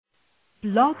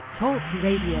Blog Talk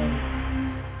Radio.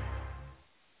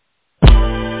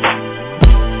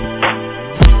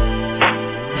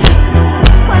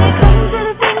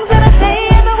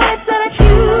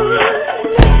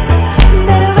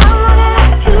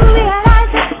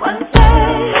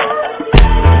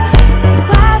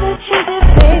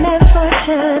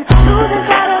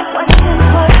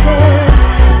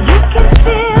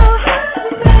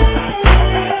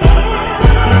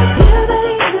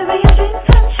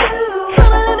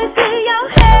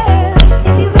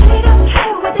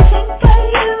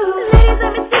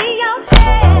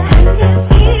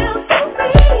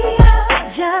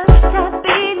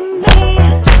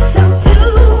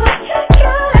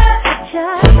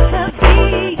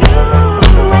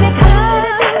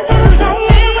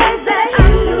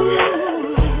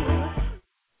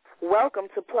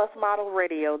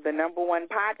 The number one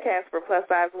podcast for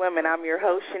plus-size women. I'm your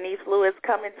host, Shanice Lewis,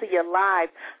 coming to you live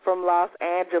from Los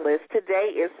Angeles.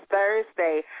 Today is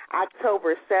Thursday,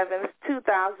 October 7th,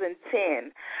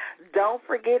 2010. Don't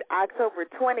forget, October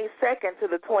 22nd to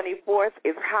the 24th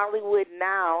is Hollywood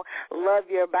Now, Love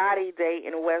Your Body Day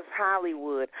in West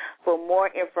Hollywood. For more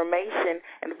information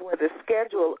and for the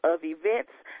schedule of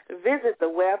events, visit the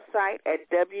website at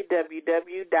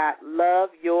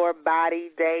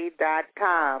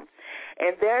www.loveyourbodyday.com.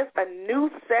 And there's a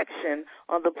new section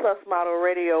on the Plus Model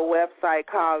Radio website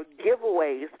called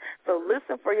Giveaways. So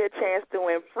listen for your chance to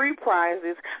win free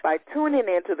prizes by tuning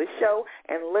into the show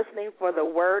and listening for the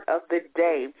word of the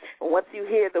day. And once you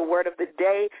hear the word of the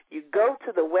day, you go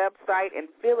to the website and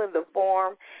fill in the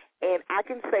form. And I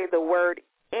can say the word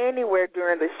anywhere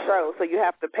during the show, so you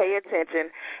have to pay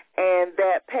attention. And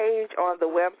that page on the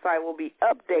website will be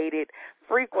updated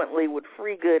frequently with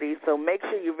free goodies, so make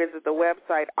sure you visit the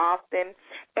website often.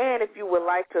 And if you would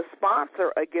like to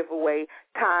sponsor a giveaway,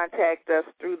 contact us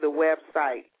through the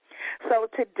website. So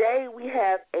today we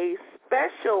have a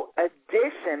special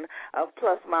edition of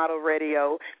Plus Model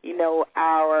Radio. You know,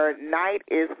 our night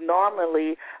is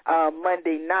normally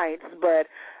Monday nights, but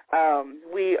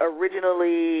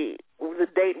the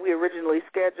date we originally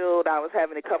scheduled, I was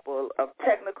having a couple of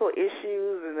technical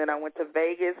issues, and then I went to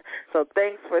Vegas. So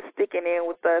thanks for sticking in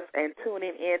with us and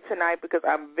tuning in tonight, because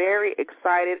I'm very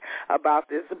excited about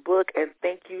this book and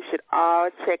think you should all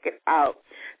check it out.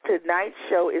 Tonight's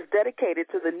show is dedicated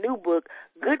to the new book,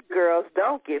 Good Girls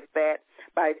Don't Get Fat,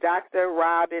 by Dr.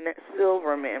 Robyn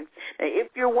Silverman. Now,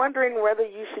 if you're wondering whether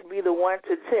you should be the one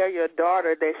to tell your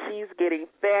daughter that she's getting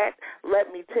fat,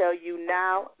 let me tell you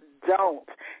now, don't.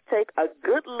 Take a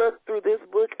good look through this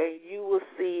book and you will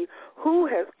see who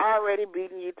has already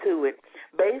beaten you to it.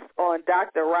 Based on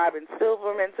Dr. Robyn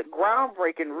Silverman's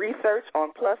groundbreaking research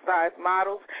on plus-size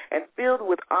models and filled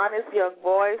with honest young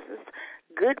voices,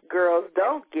 Good Girls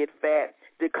Don't Get Fat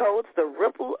decodes the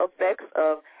ripple effects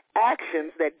of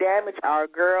actions that damage our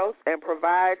girls and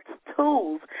provides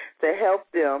tools to help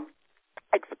them.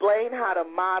 Explain how to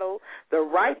model the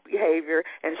right behavior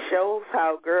and shows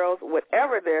how girls,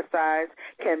 whatever their size,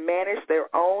 can manage their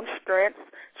own strengths,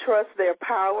 trust their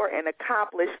power, and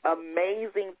accomplish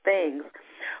amazing things.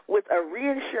 With a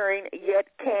reassuring yet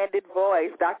candid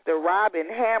voice, Dr. Robyn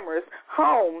hammers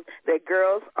home that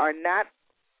girls are not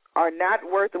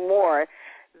worth more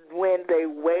when they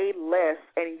weigh less,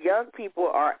 and young people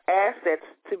are assets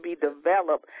to be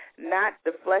developed, not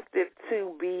deflected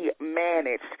to be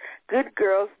managed. Good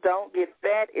Girls Don't Get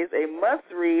Fat is a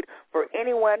must-read for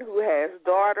anyone who has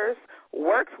daughters,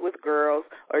 works with girls,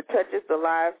 or touches the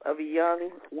lives of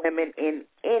young women in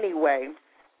any way.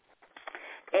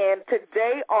 And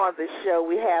today on the show,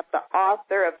 we have the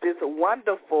author of this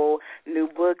wonderful new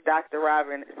book, Dr.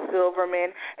 Robyn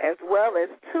Silverman, as well as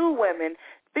two women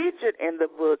featured in the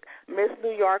book, Miss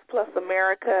New York Plus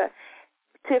America,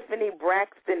 Tiffany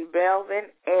Braxton Belvin,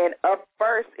 and up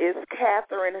first is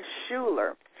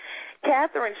Schuller.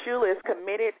 Schuller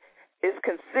is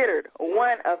considered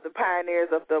one of the pioneers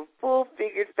of the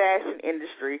full-figured fashion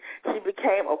industry. She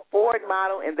became a Ford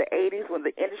model in the 80s when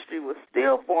the industry was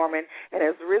still forming and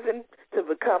has risen to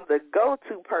become the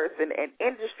go-to person and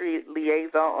industry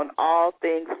liaison on all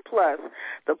things plus.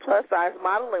 The plus-size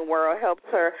modeling world helped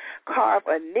her carve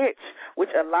a niche, which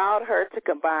allowed her to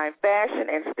combine fashion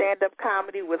and stand-up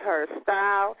comedy with her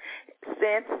style,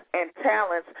 sense, and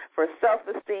talents for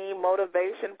self-esteem,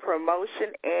 motivation,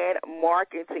 promotion, and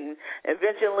marketing,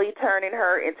 eventually turning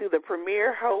her into the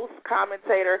premier host,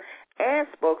 commentator, and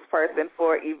spokesperson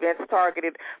for events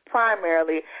targeted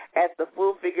primarily at the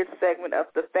full-figured segment of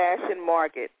the fashion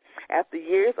market. After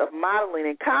years of modeling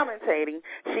and commentating,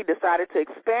 she decided to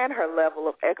expand her level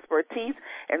of expertise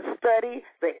and study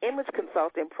the image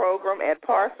consulting program at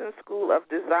Parsons School of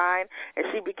Design, and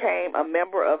she became a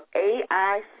member of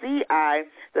AICI,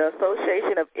 the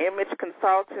Association of Image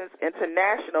Consultants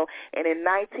International, and in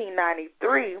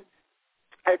 1993,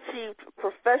 achieved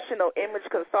professional image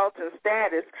consultant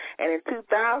status, and in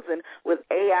 2000 with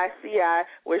AICI,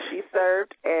 where she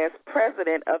served as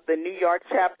president of the New York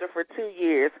chapter for 2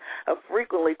 years. A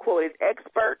frequently quoted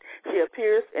expert, she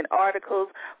appears in articles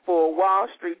for Wall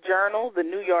Street Journal, the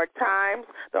New York Times,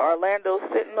 the Orlando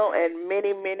Sentinel, and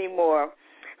many, many more.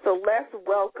 So let's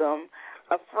welcome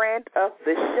a friend of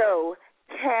the show,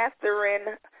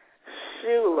 Catherine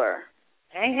Schuller.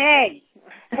 Hey.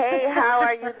 Hey, how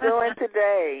are you doing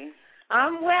today?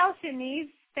 I'm well, Shanice.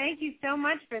 Thank you so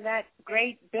much for that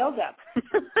great build-up.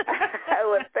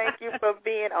 Well, thank you for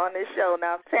being on the show.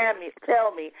 Now,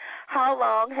 tell me, how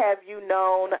long have you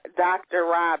known Dr.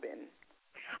 Robyn?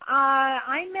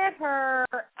 I met her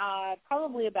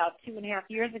probably about 2.5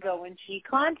 years ago when she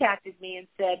contacted me and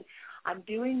said, I'm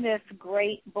doing this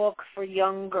great book for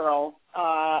young girls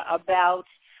about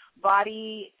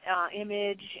body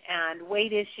image and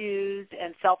weight issues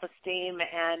and self-esteem,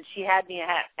 and she had me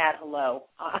at hello.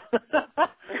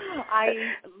 I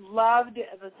loved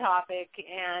the topic,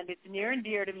 and it's near and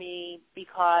dear to me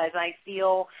because I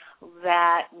feel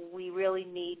that we really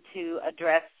need to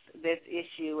address this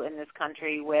issue in this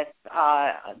country with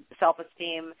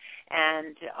self-esteem,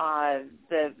 and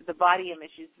the body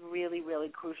image is really, really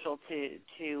crucial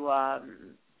to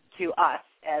us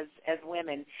as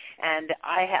women. And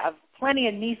I have plenty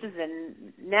of nieces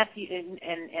and nephews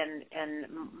and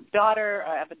daughter.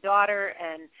 I have a daughter,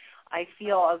 and I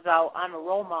feel as though I'm a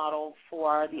role model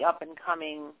for the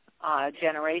up-and-coming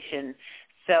generation.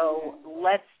 So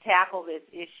let's tackle this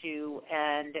issue.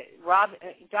 And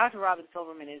Dr. Robyn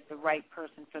Silverman is the right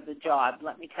person for the job.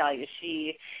 Let me tell you,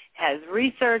 she has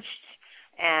researched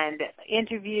and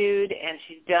interviewed, and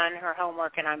she's done her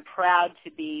homework, and I'm proud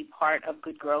to be part of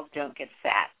Good Girls Don't Get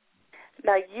Fat.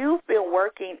 Now, you've been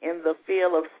working in the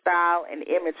field of style and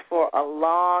image for a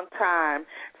long time.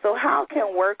 So how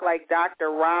can work like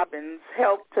Dr. Robyn's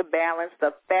help to balance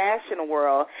the fashion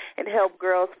world and help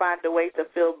girls find a way to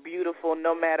feel beautiful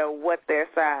no matter what their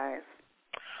size?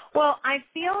 Well, I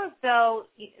feel as though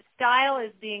style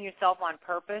is being yourself on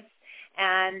purpose,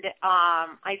 and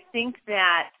I think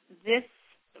that this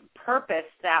purpose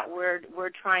that we're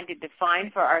trying to define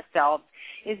for ourselves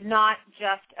is not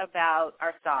just about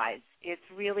our size. It's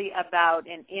really about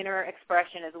an inner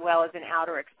expression as well as an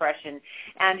outer expression,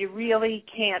 and you really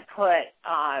can't put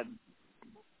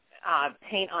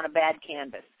paint on a bad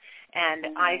canvas.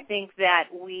 And I think that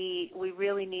we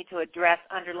really need to address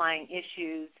underlying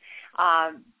issues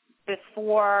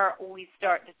before we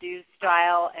start to do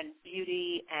style and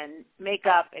beauty and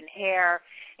makeup and hair,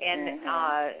 and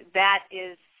that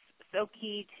is so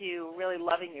key to really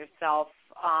loving yourself.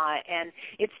 And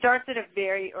it starts at a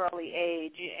very early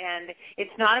age, and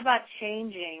it's not about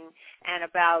changing and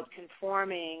about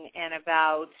conforming and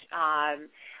about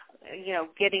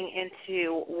getting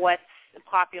into what's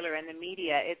popular in the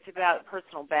media. It's about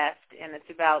personal best, and it's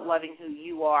about loving who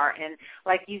you are. And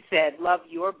like you said, love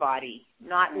your body,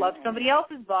 not love somebody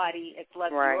else's body. It's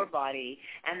love your body,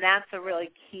 and that's a really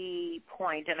key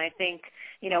point. And I think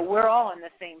we're all on the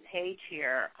same page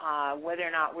here, whether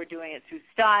or not we're doing it through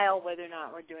style, whether or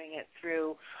not we're doing it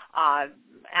through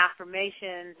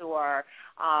affirmations or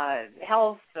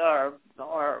health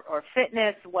or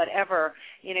fitness, whatever.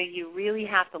 You really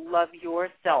have to love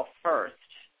yourself first.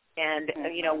 And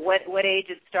what age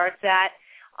it starts at,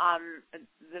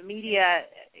 the media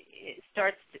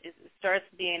starts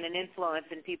being an influence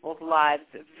in people's lives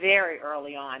very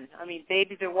early on. I mean,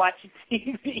 babies are watching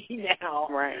TV now.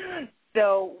 Right.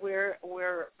 So we're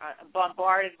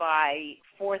bombarded by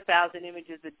 4,000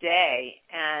 images a day,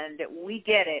 and we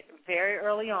get it very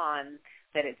early on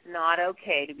that it's not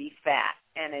okay to be fat,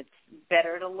 and it's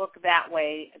better to look that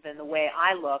way than the way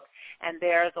I look. And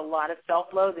there's a lot of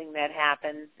self-loathing that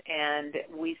happens, and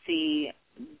we see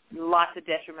lots of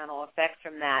detrimental effects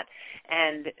from that.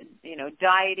 And,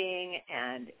 dieting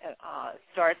and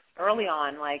starts early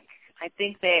on. Like, I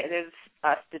think there's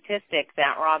a statistic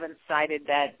that Robyn cited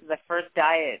that the first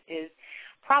diet is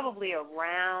probably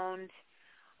around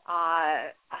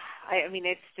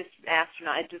it's just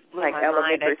astronaut. It just blew like my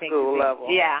mind. Elementary school level.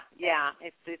 Yeah.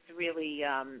 It's really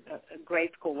a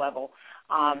grade school level.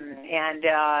 And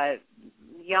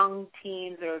young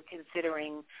teens are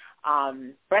considering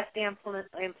breast implants,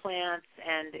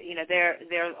 and there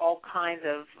are all kinds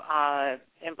of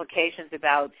implications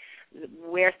about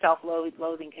where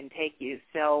self-loathing can take you.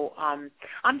 So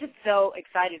I'm just so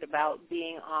excited about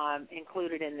being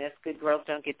included in this Good Girls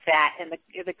Don't Get Fat, and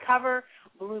the cover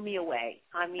blew me away.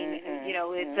 I mean,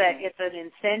 it's an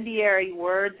incendiary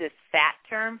word, this fat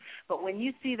term, but when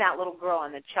you see that little girl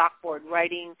on the chalkboard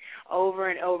writing over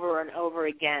and over and over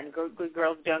again, good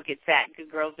girls don't get fat, good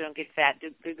girls don't get fat,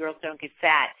 good girls don't get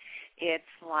fat, it's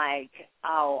like,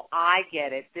 oh, I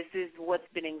get it. This is what's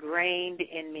been ingrained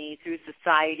in me through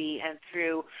society and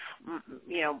through,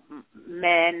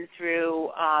 men, through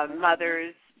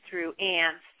mothers, through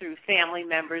aunts, through family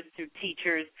members, through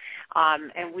teachers,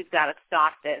 and we've got to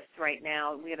stop this right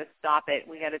now. We've got to stop it.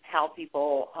 We've got to tell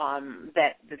people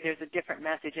that there's a different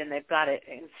message, and they've got to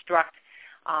instruct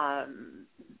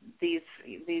these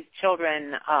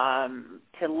children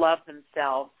to love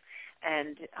themselves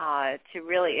and to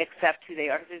really accept who they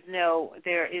are.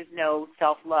 There is no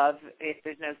self-love if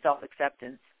there's no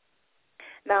self-acceptance.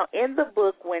 Now, in the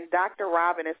book, when Dr.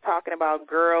 Robyn is talking about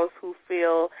girls who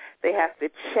feel they have to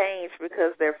change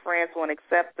because their friends won't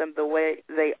accept them the way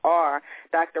they are,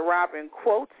 Dr. Robyn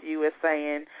quotes you as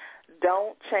saying,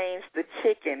 "Don't change the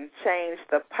chicken, change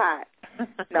the pot."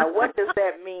 Now, what does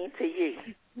that mean to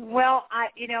you? Well,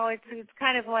 it's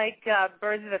kind of like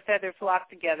birds of a feather flock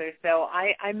together. So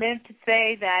I meant to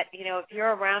say that, if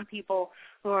you're around people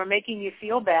who are making you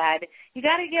feel bad, you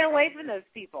got to get away from those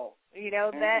people.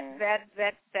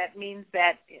 That means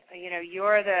that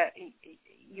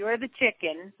you're the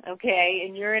chicken, okay,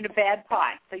 and you're in a bad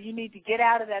pot. So you need to get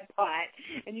out of that pot,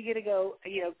 and you got to go,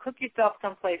 cook yourself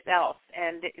someplace else,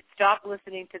 and stop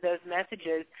listening to those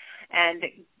messages, and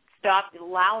stop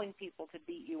allowing people to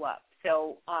beat you up.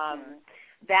 So and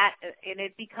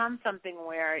it becomes something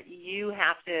where you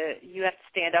have to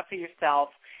stand up for yourself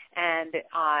and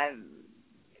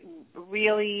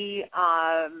really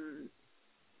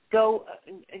go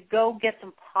get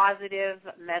some positive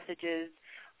messages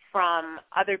from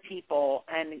other people,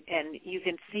 and you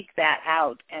can seek that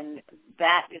out, and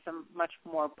that is a much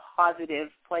more positive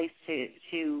place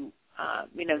to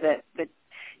that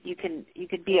you can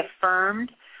be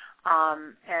affirmed,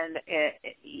 and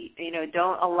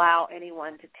don't allow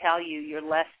anyone to tell you you're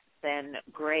less than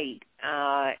great,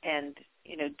 and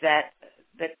that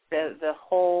the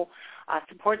whole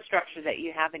support structure that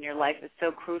you have in your life is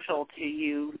so crucial to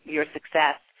your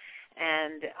success,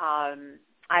 and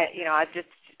I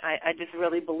just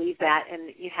really believe that,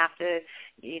 and you have to,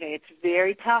 it's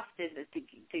very tough to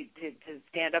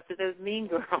stand up to those mean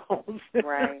girls,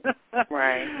 right,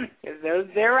 because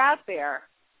they're out there,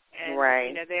 and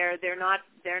right. they're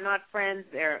not friends,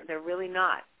 they're really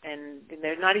not, and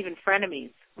they're not even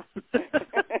frenemies.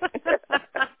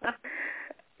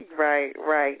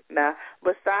 Right. Now,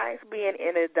 besides being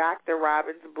in a Dr.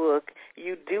 Robyn's book,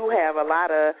 you do have a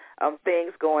lot of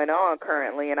things going on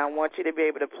currently, and I want you to be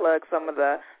able to plug some of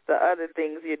the other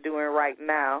things you're doing right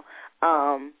now.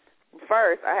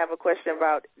 First, I have a question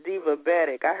about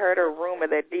Divabetic. I heard a rumor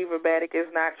that Divabetic is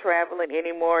not traveling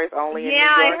anymore. It's only in New York.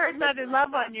 Yeah, I heard Mother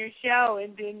Love on your show,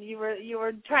 and you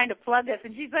were trying to plug us,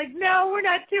 and she's like, "No, we're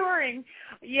not touring."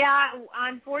 Yeah,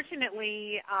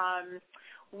 unfortunately,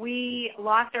 we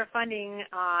lost our funding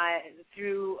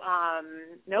through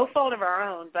no fault of our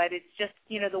own, but it's just,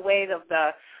 the way of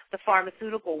the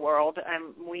pharmaceutical world.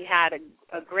 We had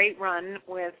a great run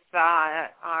with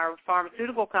our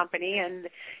pharmaceutical company, and,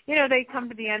 they come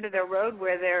to the end of their road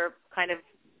where they're kind of,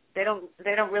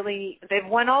 they've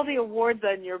won all the awards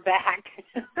on your back.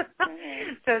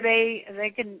 So they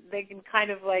can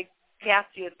kind of like cast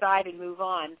you aside and move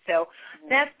on. So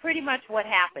that's pretty much what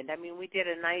happened. I mean, we did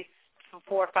a nice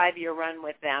 4 or 5 year run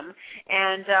with them,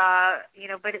 and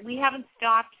but we haven't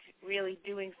stopped really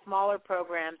doing smaller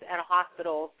programs at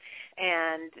hospitals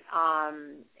and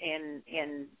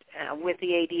with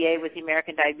the ADA, with the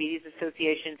American Diabetes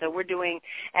Association. So we're doing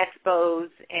expos,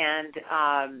 and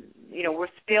we're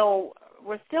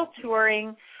still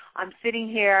touring. I'm sitting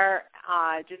here,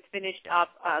 just finished up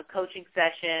a coaching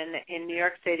session in New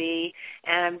York City,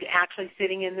 and I'm actually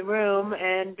sitting in the room,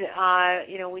 and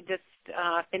we just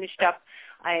finished up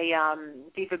a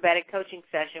Divabetic coaching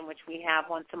session, which we have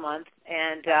once a month,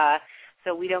 and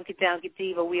so we don't get down, get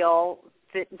diva. We all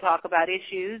sit and talk about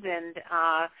issues, and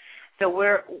so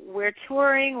we're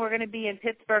touring. We're going to be in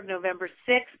Pittsburgh November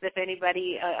 6th. If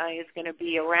anybody is going to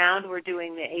be around, we're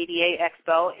doing the ADA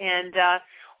Expo, and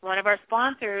one of our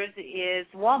sponsors is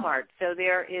Walmart. So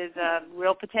there is a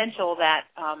real potential that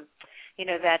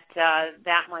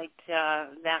that might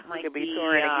could be be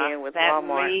touring again with that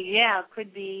Walmart.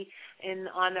 could be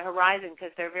on the horizon,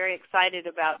 because they're very excited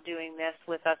about doing this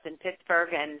with us in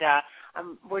Pittsburgh. And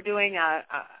we're doing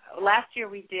last year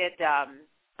we did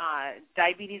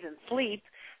diabetes and sleep.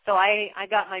 So I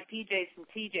got my PJs from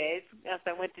TJ's. Yes,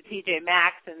 I went to TJ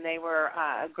Maxx, and they were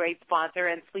a great sponsor.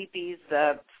 And Sleepy's,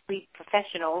 the sleep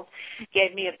professionals,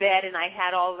 gave me a bed, and I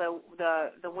had all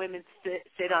the women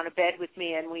sit on a bed with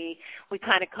me, and we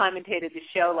kind of commentated the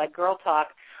show like Girl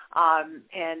Talk.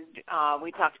 And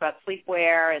we talked about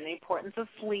sleepwear and the importance of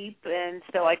sleep, and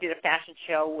so I did a fashion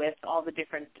show with all the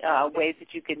different ways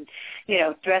that you can,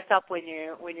 dress up when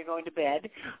you're going to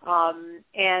bed.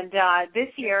 And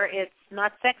this year it's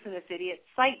not Sex in the City, it's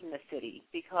Sight in the City,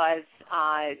 because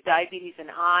diabetes and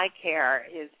eye care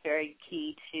is very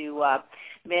key to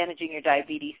managing your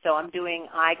diabetes. So I'm doing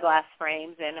eyeglass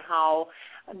frames and how,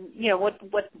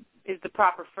 what is the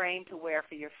proper frame to wear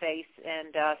for your face,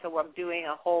 and so I'm doing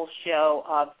a whole show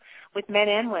with men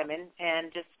and women,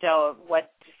 and just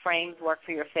what frames work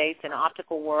for your face. And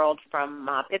Optical World from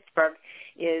Pittsburgh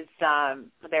is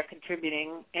they're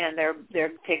contributing, and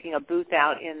they're taking a booth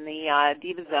out in the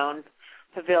Diva Zone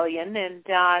Pavilion, and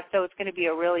so it's going to be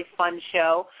a really fun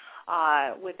show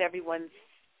with everyone,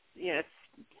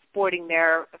 sporting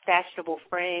their fashionable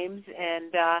frames,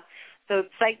 and so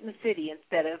it's Sight in the City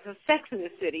instead of Sex in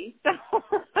the City. So,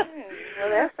 well,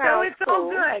 that sounds so it's cool. all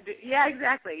good. Yeah,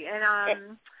 exactly. And I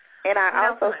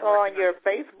also saw on your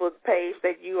Facebook page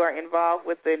that you are involved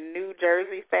with the New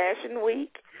Jersey Fashion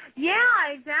Week.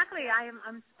 Yeah, exactly.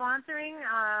 I'm sponsoring,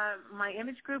 my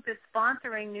image group is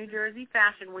sponsoring New Jersey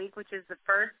Fashion Week, which is the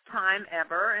first time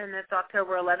ever, and it's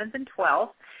October 11th and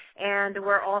 12th. And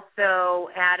we're also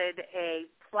added a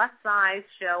plus-size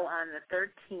show on the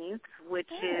 13th,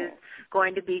 which is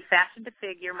going to be Fashion to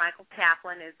Figure. Michael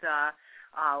Kaplan is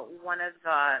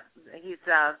he's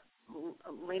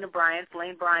Lane Bryant's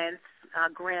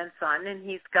grandson, and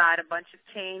he's got a bunch of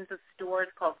chains of stores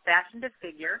called Fashion to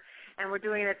Figure, and we're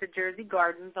doing it at the Jersey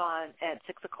Gardens at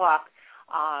 6 o'clock,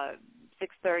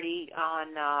 6:30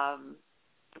 on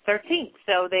the 13th.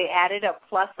 So they added a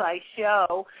plus-size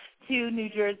show to New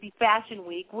Jersey Fashion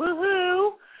Week.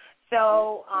 Woohoo!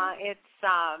 So it's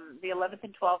the 11th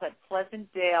and 12th at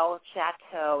Pleasantdale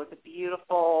Chateau. It's a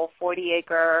beautiful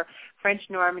 40-acre French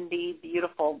Normandy,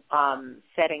 beautiful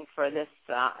setting for this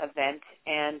event.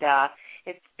 And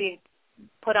it's being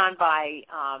put on by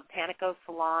Panico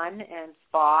Salon and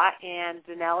Spa, and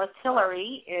Danella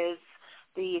Tillery is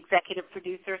the executive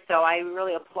producer. So I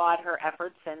really applaud her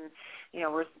efforts, and,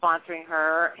 we're sponsoring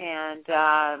her. And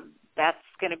that's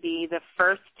going to be the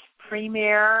first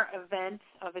premier event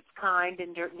of its kind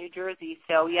in New Jersey.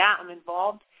 So, yeah, I'm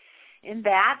involved in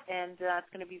that, and it's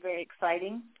going to be very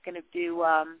exciting. It's going to do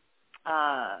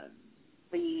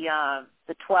the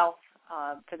 12th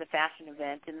for the fashion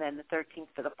event, and then the 13th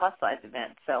for the plus-size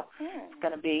event. So it's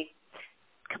going to be,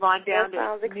 come on down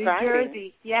to New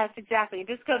Jersey. Yes, exactly. And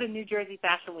just go to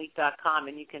NewJerseyFashionWeek.com,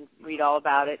 and you can read all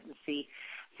about it and see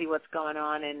what's going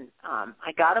on. And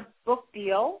I got a book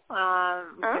deal.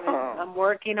 I'm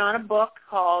working on a book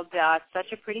called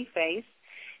Such a Pretty Face,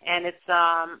 and it's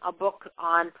a book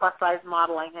on plus-size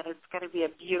modeling, and it's going to be a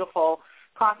beautiful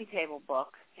coffee table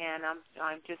book. And I'm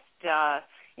just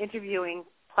interviewing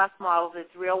plus models.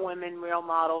 It's real women, real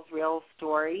models, real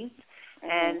stories,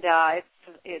 and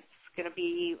it's going to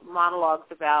be monologues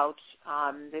about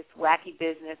this wacky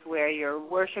business where you're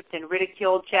worshipped and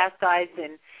ridiculed, chastised,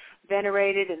 and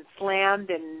venerated and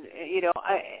slammed, and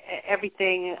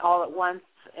everything all at once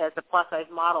as a plus size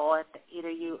model. And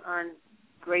you earn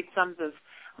great sums of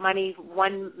money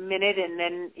 1 minute, and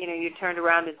then you turned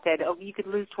around and said, "Oh, you could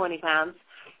lose 20 pounds,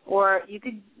 or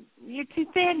you're too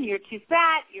thin, you're too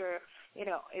fat,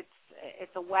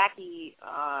 it's a wacky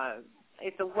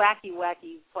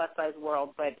plus size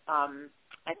world." But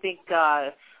I think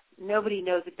nobody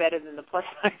knows it better than the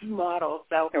plus-size model.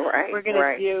 So we're going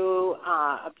to do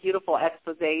a beautiful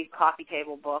expose coffee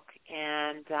table book,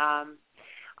 and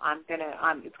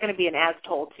it's going to be an as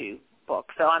told to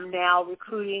book. So I'm now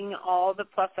recruiting all the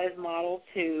plus-size models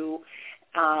who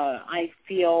I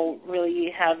feel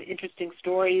really have interesting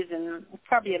stories, and we've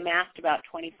probably amassed about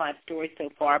 25 stories so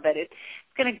far, but it's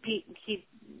going to keep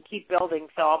building,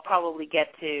 so I'll probably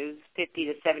get to 50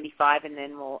 to 75, and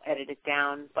then we'll edit it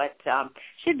down. But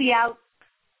should be out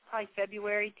probably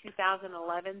February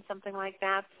 2011, something like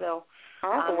that. So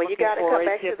awesome. Well, you got to come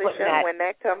back to the show when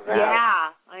that comes out. Yeah,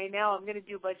 I know. I'm going to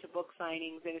do a bunch of book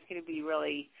signings, and it's going to be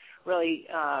really, really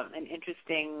an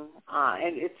interesting,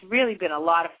 and it's really been a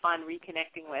lot of fun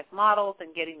reconnecting with models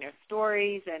and getting their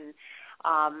stories, and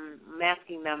I'm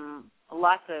asking them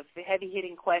lots of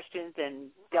heavy-hitting questions and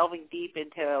delving deep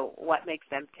into what makes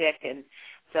them tick. And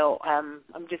so I'm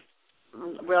just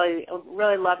really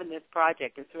loving this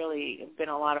project. It's really been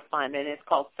a lot of fun, and it's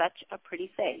called Such a Pretty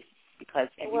Face because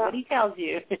everybody tells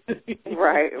you.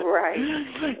 Right.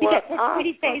 Well,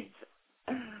 pretty face.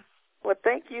 Well,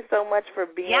 thank you so much for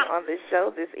being on the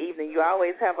show this evening. You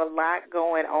always have a lot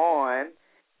going on.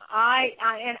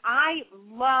 I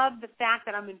love the fact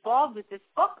that I'm involved with this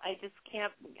book. I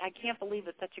can't believe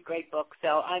it's such a great book.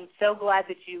 So I'm so glad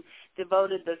that you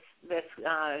devoted this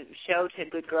show to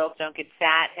Good Girls Don't Get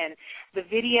Fat. And the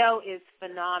video is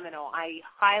phenomenal. I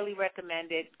highly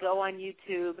recommend it. Go on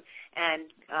YouTube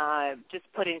and just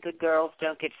put in Good Girls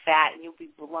Don't Get Fat, and you'll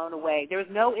be blown away. There's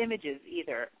no images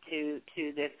either to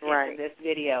this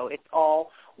video. It's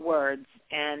all words,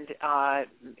 and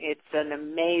it's an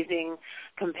amazing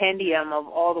compendium of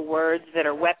all the words that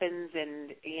are weapons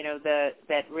and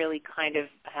that really kind of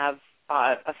have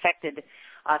affected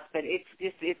us. But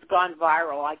it's gone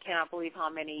viral. I cannot believe how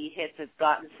many hits it's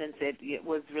gotten since it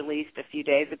was released a few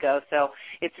days ago. So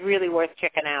it's really worth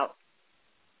checking out.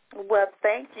 Well,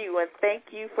 thank you, and thank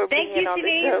you for being on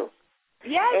the show.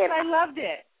 Yes, and I loved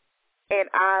it. And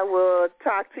I will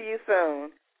talk to you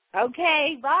soon.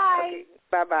 Okay, bye. Okay,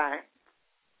 bye-bye.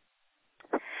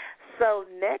 So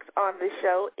next on the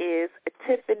show is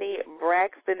Tiffany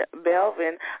Braxton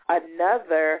Belvin,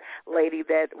 another lady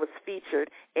that was featured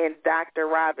in Dr.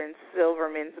 Robyn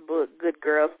Silverman's book, Good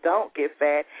Girls Don't Get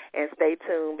Fat. And stay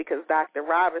tuned because Dr.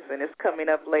 Robinson is coming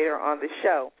up later on the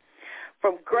show.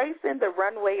 From gracing the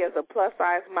runway as a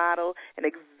plus-size model and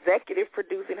executive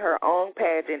producing her own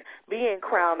pageant, being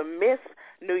crowned Miss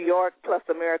New York plus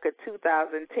America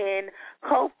 2010,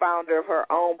 co-founder of her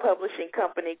own publishing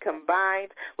company,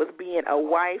 combined with being a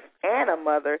wife and a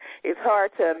mother, it's hard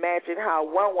to imagine how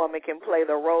one woman can play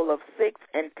the role of six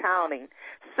and counting.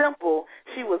 Simple,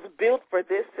 she was built for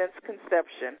this since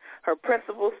conception. Her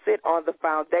principles sit on the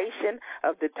foundation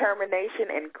of determination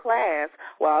and class,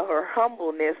 while her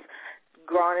humbleness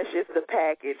garnishes the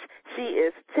package. She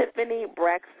is Tiffany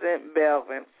Braxton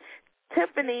Belvin.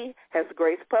 Tiffany has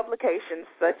graced publications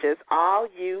such as All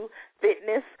You,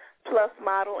 Fitness, Plus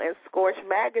Model, and Scorch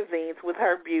magazines with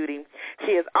her beauty.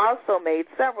 She has also made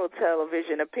several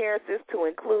television appearances to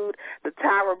include the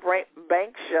Tyra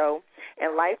Banks Show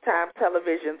and Lifetime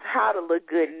Television's How to Look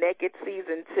Good Naked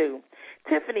Season 2.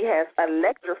 Tiffany has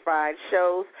electrified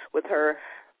shows with her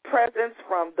presence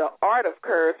from the Art of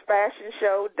Curves fashion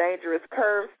show, Dangerous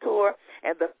Curves Tour,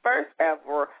 and the first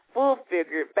ever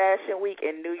full-figured fashion week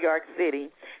in New York City.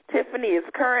 Tiffany is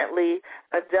currently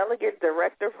a delegate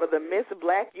director for the Miss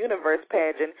Black Universe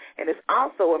pageant and is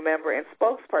also a member and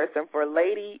spokesperson for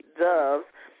Lady Doves,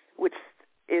 which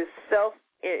is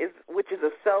a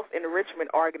self-enrichment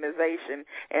organization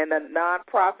and a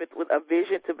nonprofit with a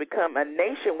vision to become a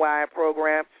nationwide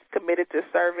program committed to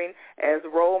serving as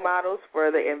role models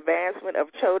for the advancement of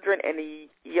children and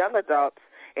young adults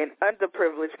in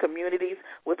underprivileged communities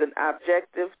with an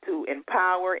objective to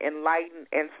empower, enlighten,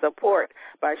 and support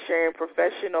by sharing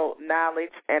professional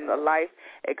knowledge and life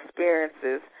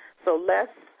experiences. So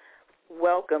let's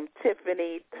welcome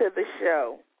Tiffany to the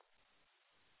show.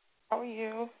 How are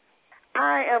you?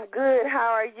 I am good.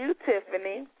 How are you,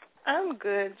 Tiffany? I'm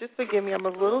good. Just forgive me. I'm a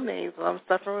little nasal. I'm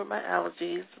suffering with my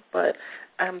allergies, but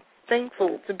I'm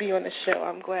thankful to be on the show.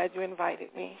 I'm glad you invited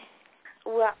me.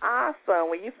 Well, awesome.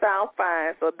 Well, you sound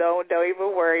fine, so don't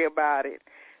even worry about it.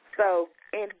 So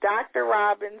in Dr.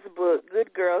 Robyn's book,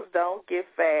 Good Girls Don't Get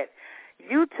Fat,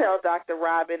 you tell Dr.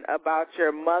 Robyn about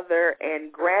your mother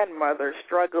and grandmother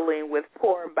struggling with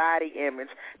poor body image.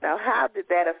 Now, how did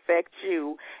that affect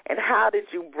you, and how did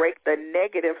you break the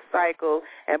negative cycle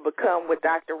and become what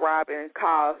Dr. Robyn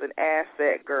calls an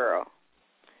asset girl?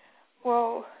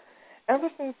 Well, ever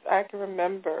since I can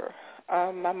remember,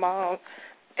 my mom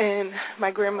and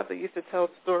my grandmother used to tell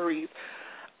stories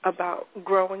about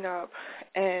growing up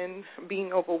and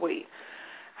being overweight,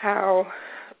 how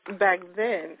back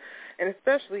then, and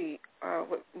especially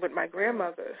with my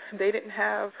grandmother, they didn't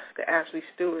have the Ashley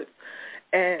Stewarts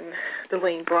and the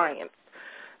Lane Bryants.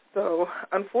 So,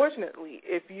 unfortunately,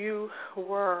 if you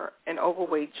were an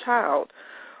overweight child,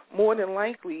 more than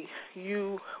likely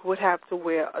you would have to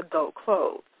wear adult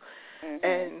clothes. Mm-hmm.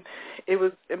 And it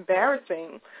was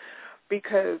embarrassing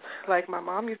because, like my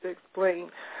mom used to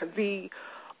explain, the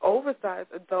oversized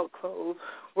adult clothes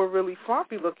were really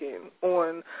floppy looking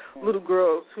on little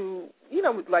girls who,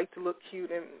 would like to look cute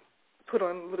and put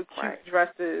on little cute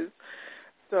dresses.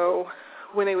 So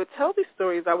when they would tell these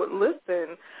stories, I would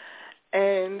listen,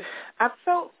 and I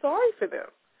felt sorry for them.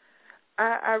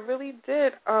 I really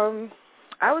did.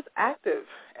 I was active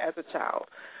as a child.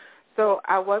 So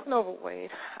I wasn't overweight.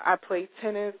 I played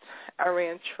tennis. I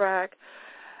ran track.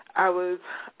 I was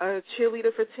a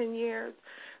cheerleader for 10 years.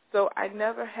 So I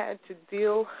never had to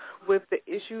deal with the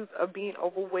issues of being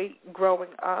overweight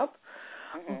growing up.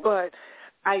 But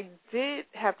I did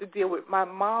have to deal with my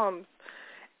mom's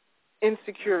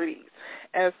insecurities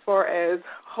as far as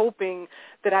hoping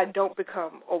that I don't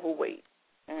become overweight.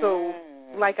 So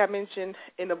like I mentioned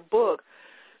in the book,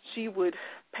 she would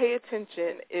pay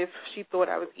attention if she thought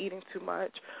I was eating too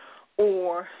much,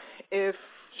 or if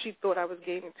she thought I was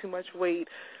gaining too much weight,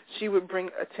 she would bring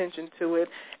attention to it,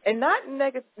 and not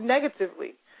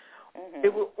negatively.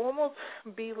 It would almost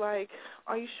be like,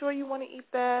 are you sure you want to eat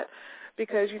that?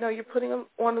 Because, you know, you're putting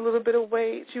on a little bit of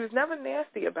weight. She was never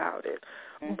nasty about it,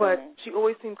 but she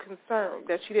always seemed concerned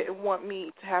that she didn't want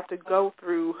me to have to go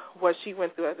through what she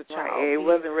went through as a child. Right. It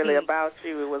wasn't really about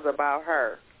you. It was about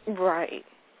her. Right.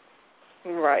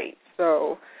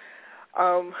 So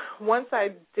once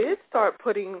I did start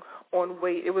putting on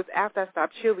weight, it was after I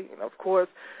stopped cheerleading. Of course,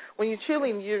 when you're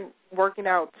cheerleading, you're working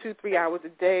out 2-3 hours a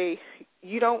day.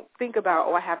 You don't think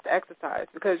about, I have to exercise,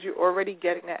 because you're already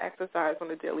getting that exercise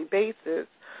on a daily basis.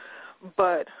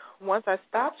 But once I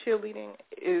stopped cheerleading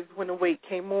is when the weight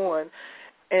came on,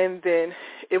 and then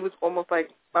it was almost like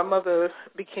my mother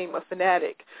became a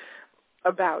fanatic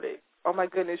about it. Oh, my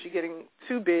goodness, you're getting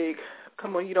too big.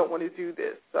 Come on, you don't want to do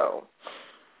this. So,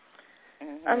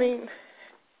 I mean...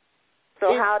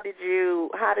 So how did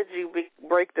you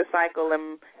break the cycle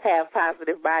and have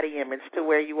positive body image to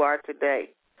where you are today?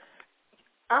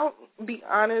 I'll be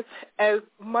honest, as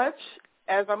much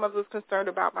as my mother was concerned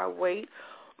about my weight,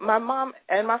 my mom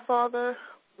and my father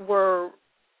were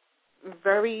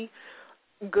very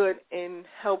good in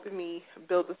helping me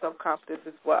build the self-confidence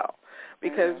as well.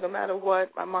 Because no matter what,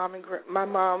 my mom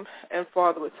and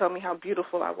father would tell me how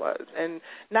beautiful I was, and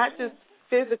not just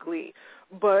physically,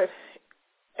 but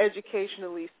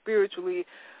educationally, spiritually,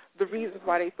 the reasons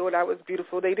why they thought I was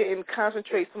beautiful. They didn't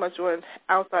concentrate so much on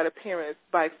outside appearance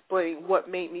by explaining what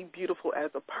made me beautiful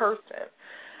as a person.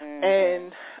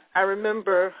 And I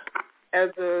remember as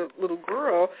a little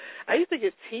girl, I used to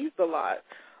get teased a lot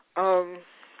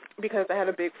because I had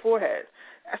a big forehead.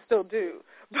 I still do.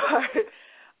 But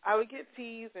I would get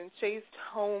teased and chased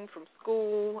home from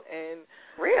school. And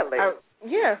really?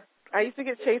 Yeah. I used to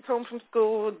get chased home from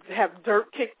school, have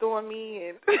dirt kicked on me,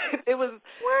 and it was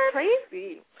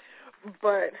crazy.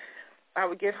 But I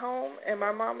would get home, and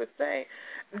my mom would say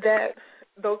that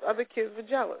those other kids were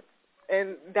jealous.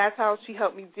 And that's how she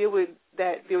helped me deal with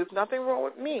that. There was nothing wrong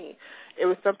with me. It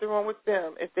was something wrong with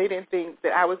them if they didn't think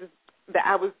that I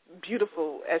was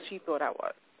beautiful as she thought I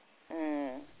was.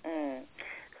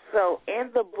 So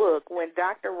in the book, when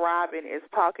Dr. Robyn is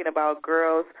talking about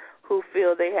girls who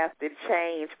feel they have to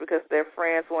change because their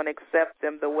friends won't accept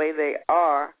them the way they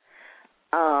are,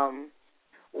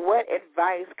 what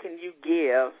advice can you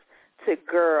give to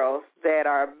girls that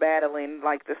are battling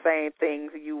like the same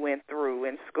things you went through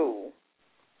in school?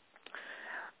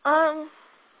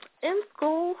 In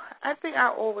school, I think I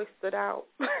always stood out.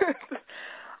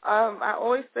 I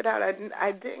always stood out.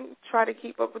 I didn't try to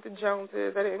keep up with the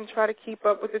Joneses. I didn't try to keep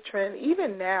up with the trend.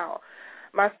 Even now,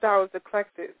 my style is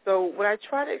eclectic. So what I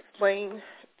try to explain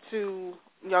to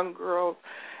young girls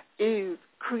is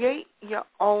create your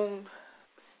own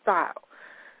style.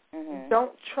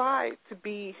 Don't try to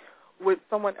be what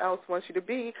someone else wants you to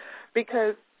be,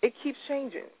 because it keeps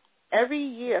changing. Every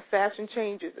year, fashion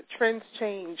changes, trends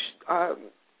change,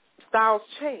 styles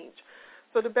change.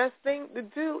 So the best thing to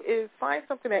do is find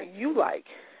something that you like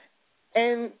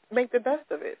and make the best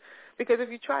of it. Because if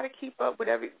you try to keep up with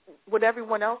what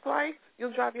everyone else likes,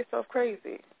 you'll drive yourself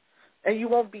crazy. And you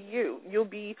won't be you. You'll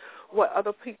be what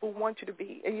other people want you to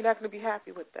be, and you're not going to be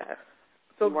happy with that.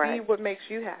 So be what makes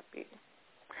you happy.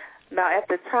 Now, at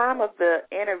the time of the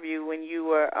interview, when you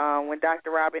were, when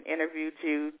Dr. Robyn interviewed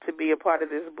you to be a part of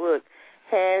this book,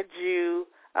 had you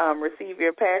received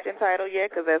your pageant title yet?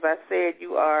 Because as I said,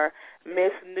 you are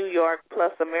Miss New York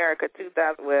plus America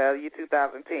 2000. Well, you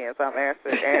 2010, so I'm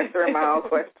answering my own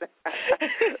question.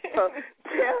 So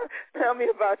tell me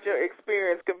about your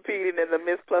experience competing in the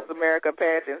Miss Plus America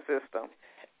pageant system.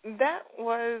 That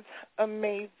was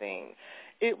amazing.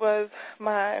 It was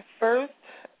my first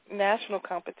national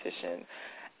competition,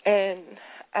 and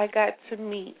I got to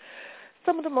meet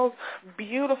some of the most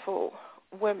beautiful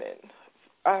women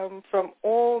from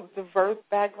all diverse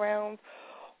backgrounds,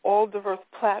 all diverse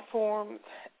platforms,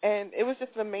 and it was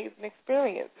just an amazing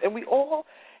experience. And we all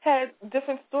had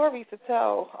different stories to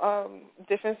tell,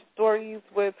 different stories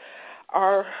with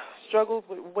our struggles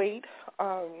with weight,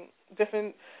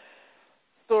 different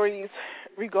stories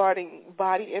regarding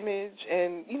body image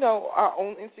and, our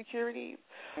own insecurities.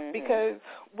 Mm-hmm. Because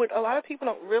what a lot of people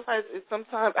don't realize is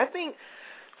sometimes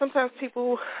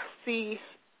people see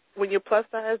when you're plus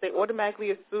size, they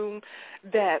automatically assume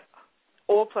that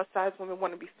all plus-size women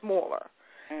want to be smaller,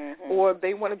 mm-hmm. or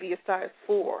they want to be a size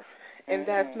 4, and mm-hmm.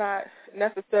 that's not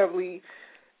necessarily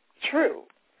true.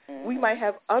 Mm-hmm. We might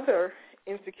have other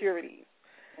insecurities,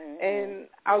 mm-hmm. and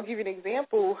I'll give you an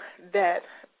example that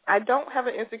I don't have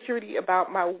an insecurity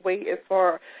about my weight as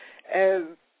far as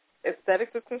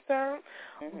aesthetics is concerned,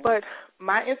 mm-hmm. but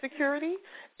my insecurity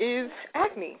is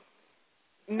acne.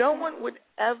 No one would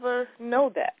ever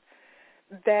know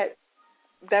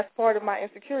that's part of my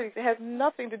insecurities. It has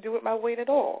nothing to do with my weight at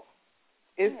all.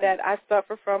 Is that I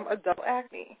suffer from adult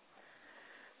acne.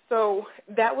 So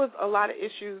that was a lot of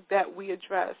issues that we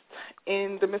addressed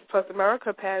in the Miss Plus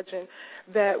America pageant,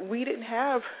 that we didn't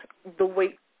have the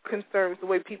weight concerns the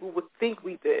way people would think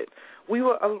we did. We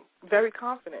were very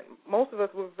confident. Most of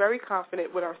us were very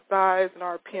confident with our size and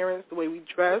our appearance, the way we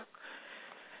dressed,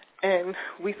 and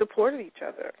we supported each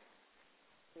other.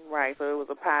 Right, so it was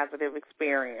a positive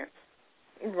experience.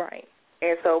 Right.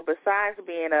 And so besides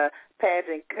being a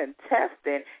pageant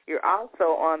contestant, you're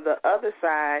also on the other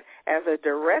side as a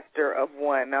director of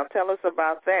one. Now tell us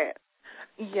about that.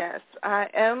 Yes, I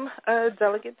am a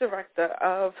delegate director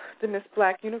of the Miss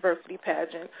Black University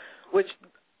pageant, which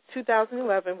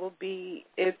 2011 will be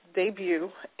its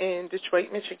debut in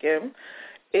Detroit, Michigan.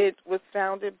 It was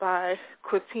founded by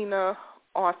Quatina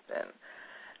Austin,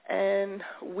 and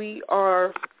we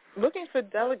are looking for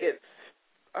delegates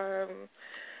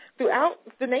throughout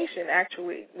the nation,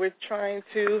 actually. We're trying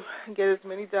to get as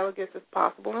many delegates as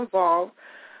possible involved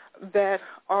that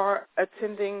are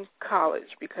attending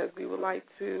college, because we would like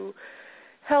to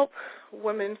help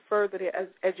women further their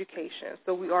education.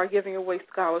 So we are giving away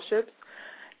scholarships,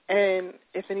 and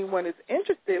if anyone is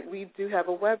interested, we do have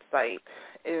a website,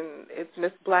 and it's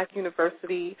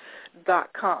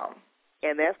MissBlackUniversity.com.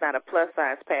 And that's not a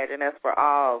plus-size pageant. That's for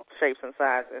all shapes and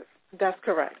sizes. That's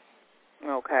correct.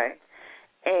 Okay.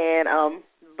 And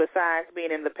besides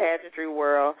being in the pageantry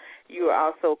world, you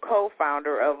are also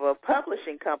co-founder of a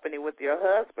publishing company with your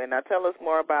husband. Now tell us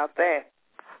more about that.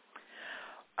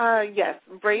 Yes.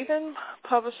 Braven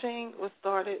Publishing was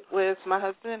started with my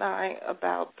husband and I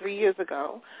about 3 years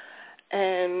ago.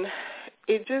 And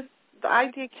the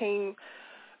idea came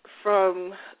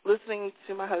from listening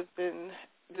to my husband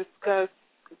discuss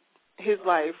his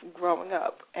life growing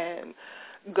up and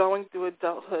going through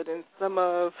adulthood and some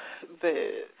of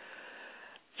the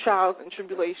trials and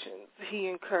tribulations he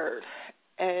incurred.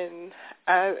 And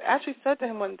I actually said to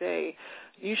him one day,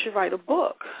 you should write a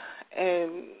book.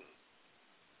 And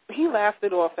he laughed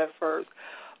it off at first,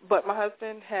 but my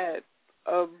husband had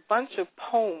a bunch of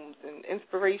poems and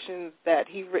inspirations that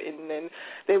he'd written, and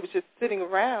they were just sitting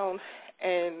around,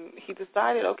 and he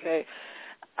decided, okay,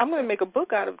 I'm going to make a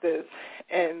book out of this,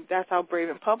 and that's how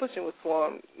Braven Publishing was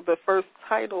formed. The first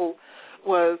title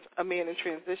was A Man in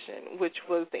Transition, which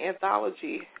was the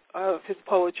anthology of his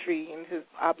poetry and his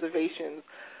observations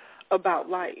about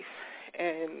life,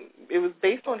 and it was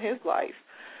based on his life.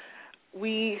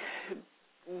 We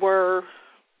were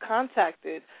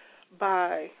contacted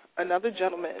by another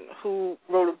gentleman who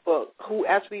wrote a book, who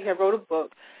actually had wrote a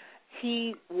book.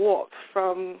 He walked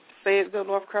from Fayetteville,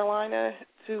 North Carolina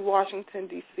to Washington,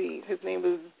 D.C. His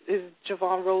name is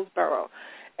Javon Roseborough,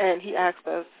 and he asked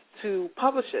us to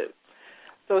publish it.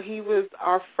 So he was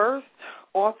our first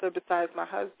author, besides my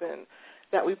husband,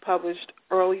 that we published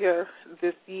earlier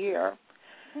this year.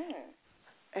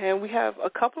 And we have a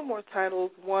couple more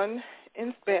titles, one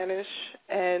in Spanish,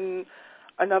 and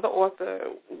another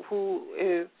author who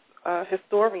is a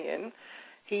historian.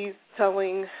 He's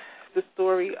telling the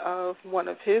story of one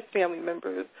of his family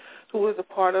members who was a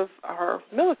part of our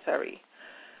military.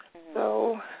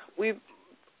 So we've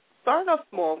started off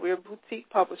small. We're a boutique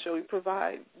publisher. We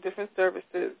provide different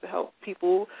services to help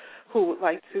people who would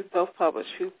like to self-publish,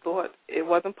 who thought it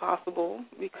wasn't possible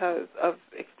because of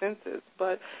expenses.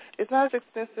 But it's not as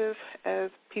expensive as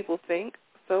people think,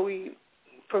 so we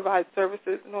provide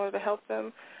services in order to help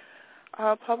them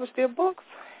publish their books.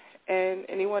 And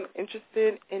anyone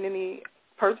interested in any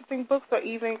purchasing books or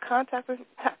even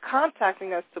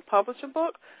contacting us to publish a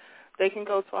book, they can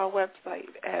go to our website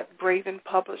at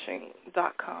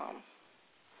bravenpublishing.com.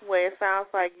 Well, it sounds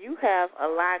like you have a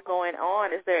lot going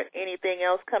on. Is there anything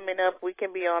else coming up we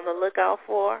can be on the lookout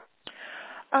for?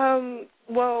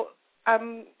 Well,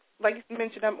 like you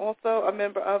mentioned, I'm also a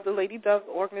member of the Lady Doves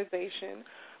organization.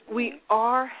 We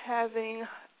are having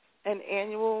an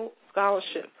annual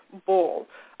scholarship ball,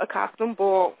 a costume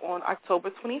ball on October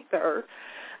 23rd,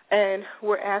 And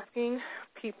we're asking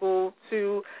people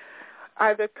to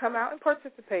either come out and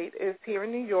participate. It's here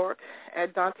in New York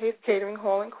at Dante's Catering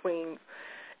Hall in Queens.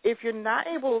 If you're not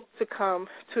able to come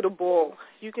to the ball,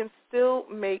 you can still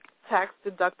make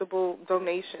tax-deductible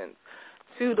donations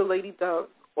to the Lady Doves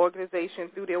organization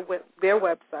through their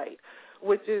website,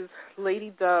 which is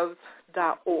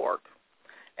ladydoves.org.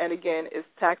 And again, it's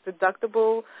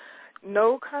tax-deductible.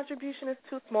 No contribution is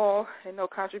too small, and no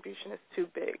contribution is too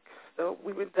big. So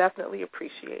we would definitely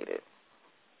appreciate it.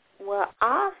 Well,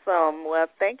 awesome. Well,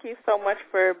 thank you so much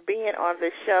for being on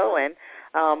the show. And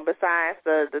besides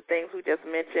the things we just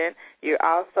mentioned, you're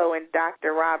also in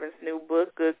Dr. Robyn's new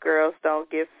book, Good Girls Don't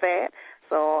Get Fat.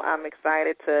 So I'm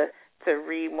excited to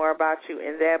read more about you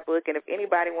in that book. And if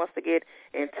anybody wants to get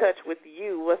in touch with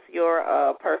you, what's your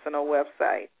personal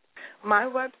website? My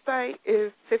website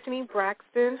is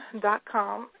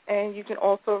tiffanybraxton.com, and you can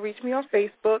also reach me on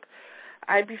Facebook.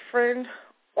 I befriend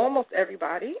almost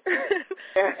everybody,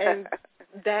 and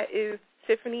that is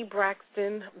Tiffany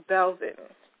Braxton Belvin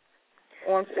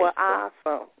on Facebook. Well,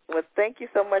 awesome. Well, thank you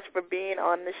so much for being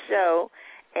on the show,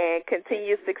 and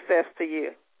continued success to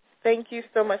you. Thank you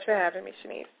so much for having me,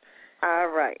 Shanice. All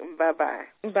right. Bye-bye.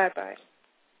 Bye-bye.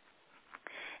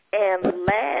 And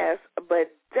last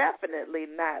but definitely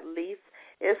not least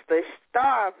is the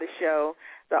star of the show,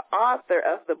 the author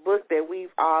of the book that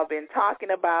we've all been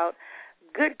talking about,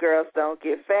 Good Girls Don't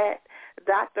Get Fat.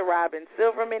 Dr. Robyn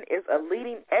Silverman is a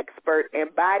leading expert in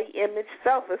body image,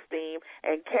 self-esteem,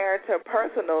 and character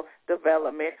personal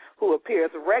development who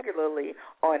appears regularly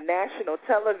on national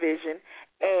television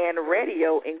and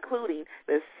radio, including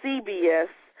the CBS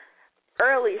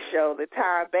Early Show, the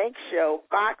Tyra Banks Show,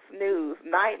 Fox News,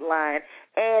 Nightline,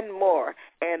 and more.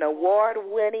 An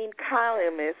award-winning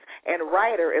columnist and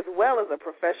writer, as well as a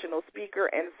professional speaker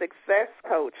and success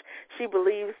coach. She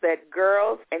believes that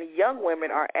girls and young women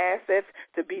are assets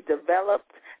to be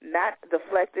developed, not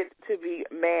deflected to be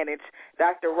managed.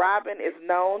 Dr. Robyn is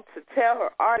known to tell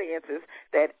her audiences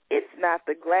that it's not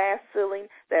the glass ceiling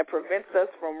that prevents us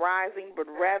from rising, but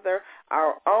rather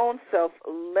our own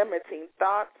self-limiting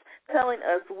thoughts, telling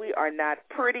us we are not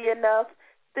pretty enough,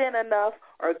 thin enough,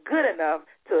 or good enough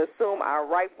to assume our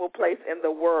rightful place in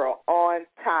the world on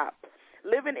top.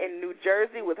 Living in New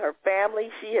Jersey with her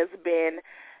family, she has been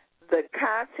the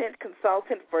content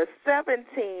consultant for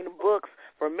 17 books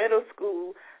for middle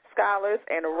school scholars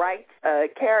and writes a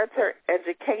character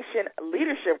education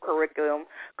leadership curriculum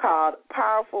called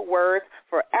Powerful Words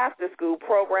for after-school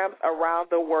programs around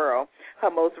the world.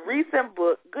 Her most recent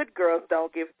book, Good Girls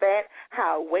Don't Get Fat,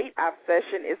 How Weight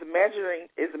Obsession is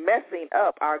messing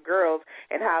up our girls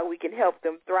and how we can help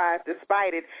them thrive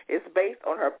despite it, is based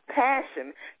on her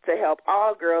passion to help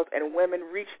all girls and women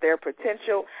reach their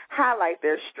potential, highlight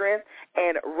their strengths,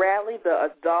 and rally the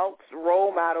adults,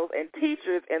 role models, and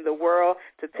teachers in the world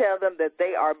to tell them that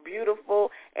they are beautiful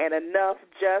and enough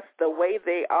just the way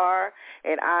they are.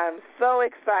 And I'm so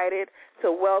excited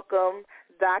to welcome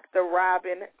Dr.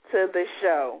 Robyn to the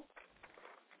show.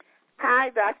 Hi,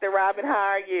 Dr. Robyn. How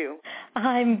are you?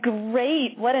 I'm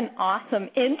great. What an awesome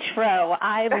intro.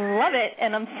 I love it,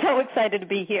 and I'm so excited to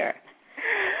be here.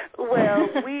 Well,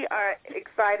 we are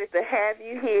excited to have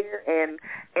you here, and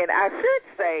I should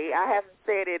say, I haven't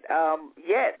said it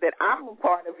yet, that I'm a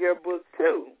part of your book,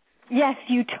 too. Yes,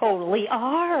 you totally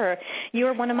are.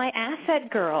 You're one of my asset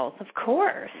girls, of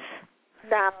course.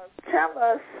 Now, tell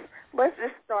us, let's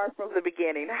just start from the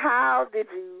beginning. How did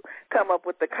you come up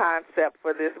with the concept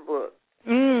for this book?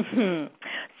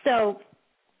 So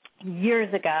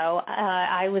years ago,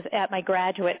 I was at my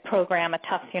graduate program at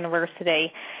Tufts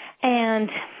University,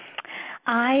 and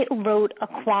I wrote a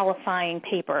qualifying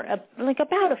paper, like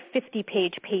about a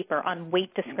 50-page paper on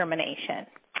weight discrimination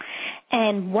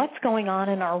and what's going on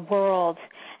in our world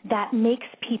that makes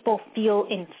people feel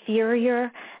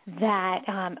inferior, that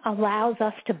allows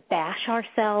us to bash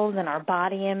ourselves and our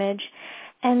body image.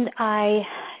 And I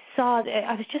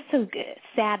was just so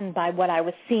saddened by what I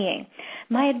was seeing.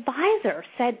 My advisor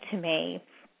said to me,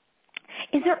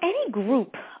 is there any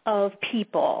group of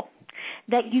people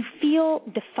that you feel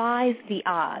defies the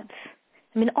odds?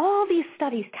 I mean, all these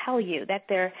studies tell you that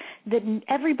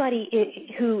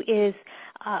everybody who is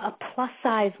a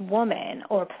plus-size woman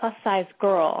or plus-size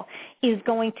girl is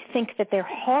going to think that they're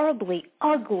horribly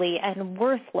ugly and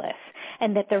worthless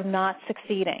and that they're not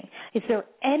succeeding. Is there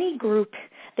any group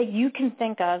that you can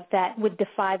think of that would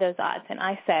defy those odds? And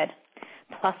I said,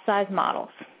 plus-size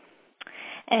models.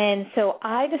 And so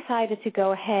I decided to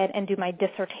go ahead and do my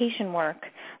dissertation work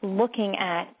looking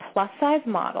at plus-size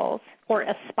models or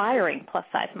aspiring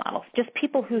plus-size models, just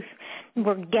people who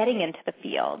were getting into the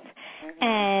field,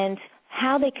 and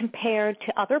how they compared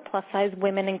to other plus-size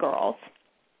women and girls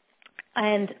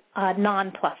and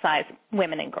non-plus-size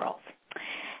women and girls.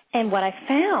 And what I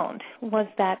found was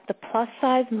that the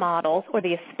plus-size models, or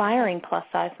the aspiring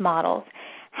plus-size models,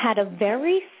 had a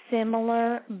very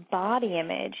similar body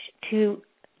image to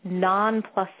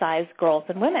non-plus-size girls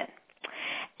and women,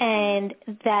 and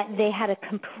that they had a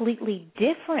completely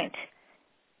different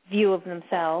view of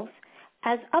themselves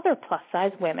as other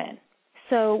plus-size women.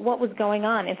 So what was going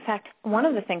on? In fact, one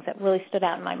of the things that really stood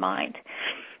out in my mind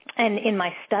and in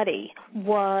my study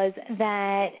was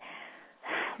that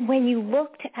when you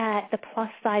looked at the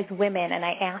plus-size women and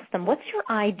I asked them, what's your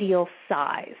ideal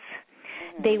size?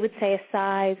 They would say a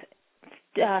size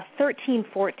 13,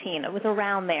 14. It was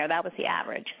around there. That was the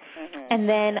average. And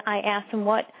then I asked them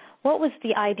what was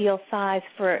the ideal size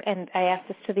for, and I asked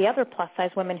this to the other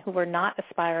plus-size women who were not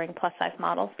aspiring plus-size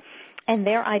models, and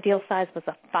their ideal size was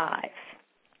a 5.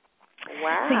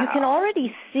 Wow. So you can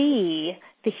already see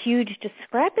the huge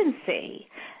discrepancy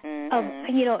of,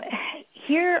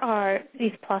 here are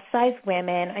these plus-size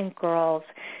women and girls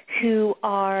who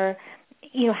are,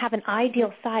 have an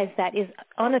ideal size that is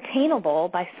unattainable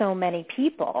by so many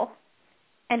people,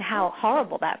 and how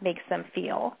horrible that makes them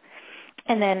feel.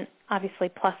 And then, obviously,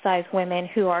 plus-size women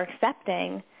who are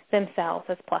accepting themselves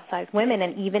as plus-size women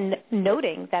and even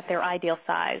noting that their ideal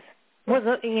size was,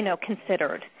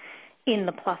 considered in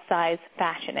the plus-size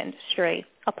fashion industry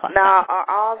a plus-size. Now, are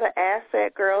all the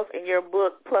asset girls in your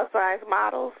book plus-size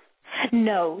models?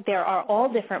 No, there are all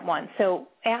different ones. So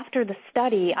after the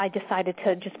study, I decided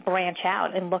to just branch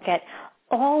out and look at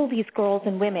all these girls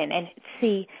and women and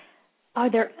see,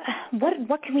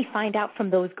 what can we find out from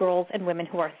those girls and women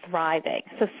who are thriving?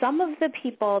 So some of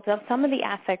the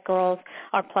asset girls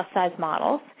are plus-size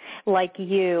models, like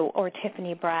you or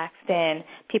Tiffany Braxton,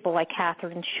 people like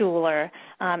Schuller,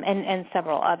 and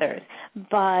several others.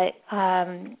 But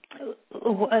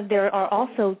there are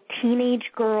also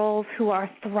teenage girls who are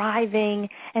thriving,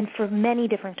 and for many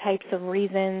different types of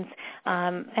reasons,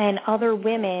 and other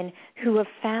women who have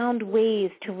found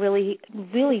ways to really,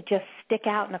 really just stick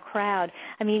out in a crowd.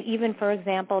 I mean, even, for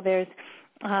example, there's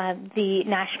the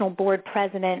national board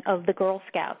president of the Girl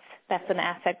Scouts. That's an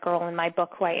asset girl in my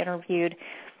book who I interviewed.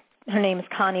 Her name is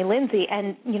Connie Lindsay,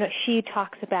 and, she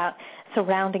talks about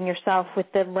surrounding yourself with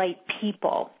the right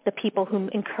people, the people who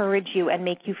encourage you and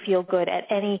make you feel good at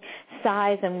any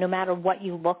size and no matter what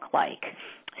you look like.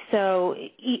 So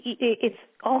it's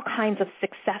all kinds of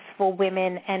successful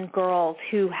women and girls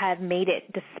who have made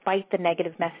it despite the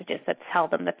negative messages that tell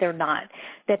them that they're not,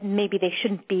 that maybe they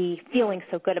shouldn't be feeling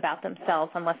so good about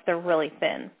themselves unless they're really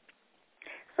thin.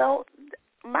 So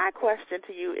my question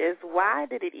to you is, why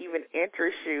did it even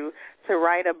interest you to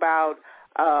write about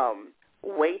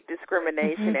weight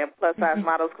discrimination and plus-size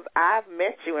models? Because I've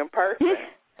met you in person,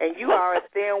 and you are a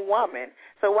thin woman.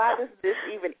 So why does this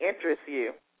even interest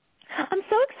you? I'm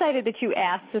so excited that you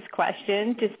asked this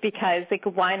question, just because,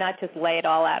 why not just lay it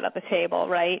all out at the table,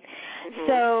 right?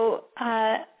 So,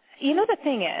 the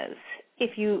thing is,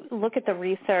 if you look at the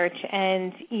research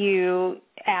and you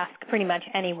ask pretty much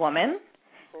any woman,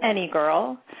 any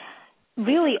girl,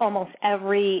 really almost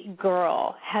every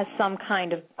girl has some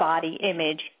kind of body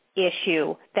image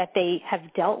issue that they have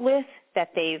dealt with, that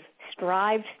they've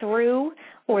strived through,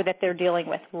 or that they're dealing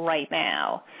with right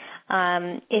now.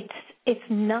 It's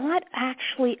not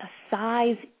actually a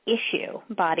size issue,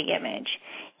 body image.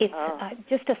 It's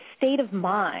just a state of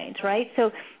mind, right?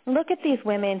 So look at these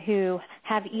women who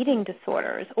have eating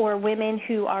disorders, or women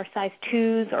who are size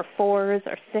 2s or 4s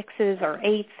or 6s or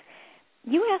 8s.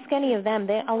 You ask any of them,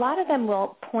 a lot of them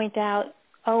will point out,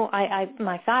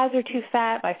 my thighs are too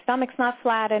fat, my stomach's not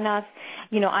flat enough,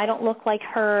 I don't look like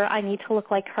her, I need to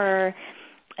look like her.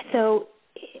 So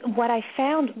what I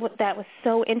found that was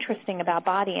so interesting about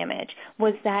body image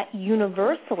was that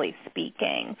universally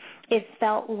speaking, it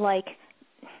felt like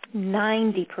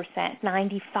 90%,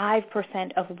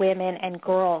 95% of women and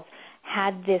girls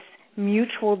had this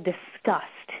mutual disgust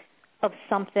of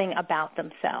something about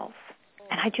themselves.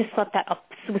 And I just thought that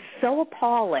was so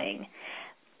appalling.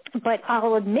 But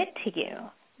I'll admit to you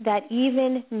that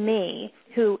even me,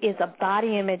 who is a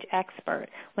body image expert,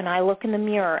 when I look in the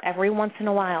mirror, every once in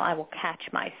a while I will catch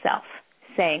myself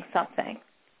saying something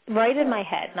right in my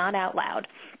head, not out loud.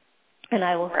 And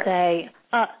I will say,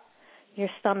 your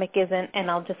stomach isn't,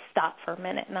 and I'll just stop for a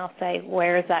minute and I'll say,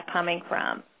 where is that coming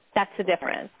from? That's the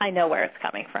difference. I know where it's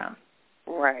coming from.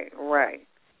 Right.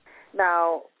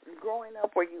 Now, growing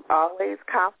up, were you always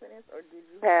confident, or did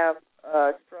you have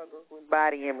struggles with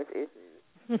body image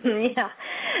issues? Yeah.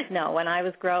 No, when I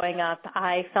was growing up,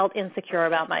 I felt insecure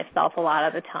about myself a lot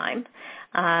of the time.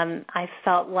 I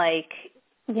felt like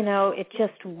it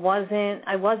just wasn't,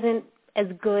 I wasn't as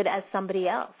good as somebody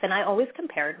else. And I always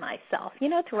compared myself.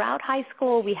 Throughout high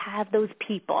school, we have those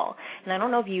people. And I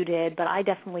don't know if you did, but I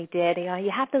definitely did. You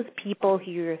have those people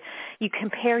who you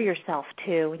compare yourself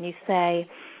to, and you say,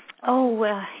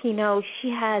 oh,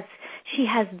 she has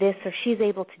this, or she's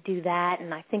able to do that,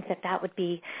 and I think that would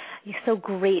be so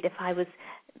great if I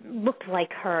looked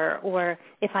like her, or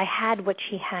if I had what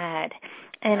she had.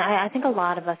 And I think a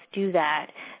lot of us do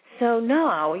that. So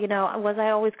no, was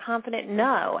I always confident?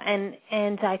 No. And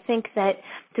I think that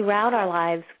throughout our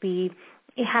lives we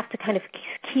have to kind of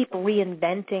keep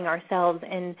reinventing ourselves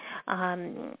and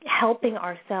helping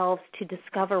ourselves to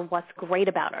discover what's great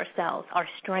about ourselves, our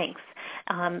strengths,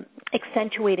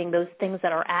 accentuating those things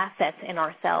that are assets in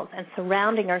ourselves, and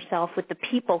surrounding ourselves with the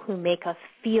people who make us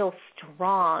feel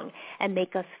strong and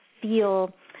make us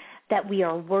feel that we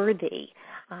are worthy.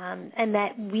 And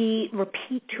that we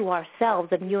repeat to ourselves,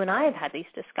 and you and I have had these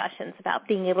discussions about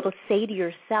being able to say to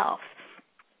yourself,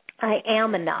 I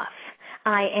am enough,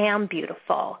 I am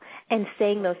beautiful, and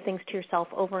saying those things to yourself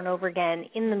over and over again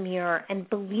in the mirror and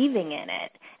believing in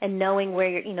it, and knowing where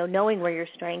your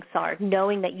strengths are,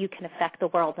 knowing that you can affect the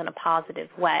world in a positive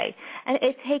way. And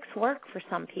it takes work for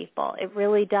some people. It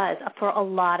really does. For a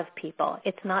lot of people,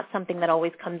 it's not something that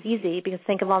always comes easy, because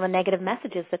think of all the negative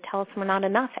messages that tell us we're not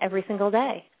enough every single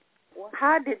day. Well,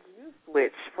 how did you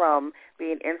switch from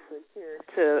being insecure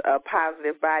to a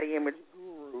positive body image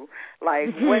guru?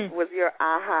 Like, what was your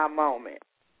aha moment?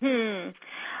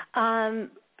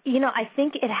 I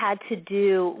think it had to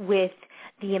do with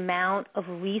the amount of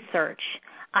research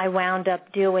I wound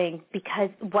up doing, because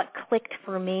what clicked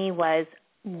for me was,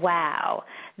 wow,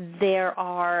 there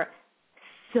are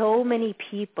so many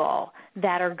people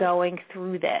that are going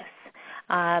through this,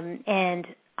 and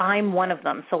I'm one of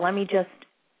them. So let me just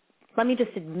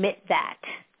admit that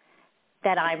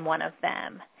I'm one of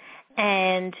them.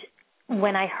 And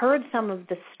when I heard some of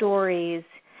the stories,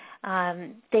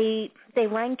 they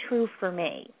rang true for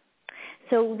me.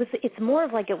 So it's more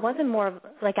of it wasn't more of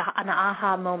like an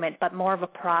aha moment, but more of a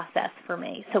process for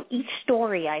me. So each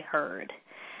story I heard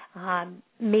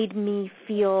made me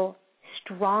feel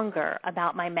stronger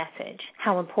about my message,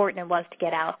 how important it was to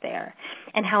get out there,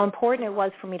 and how important it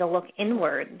was for me to look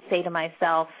inward and say to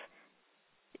myself,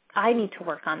 I need to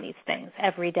work on these things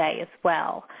every day as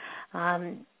well.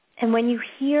 And when you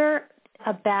hear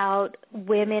about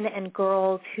women and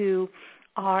girls who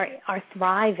are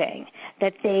thriving,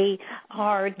 that they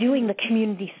are doing the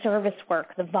community service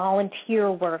work, the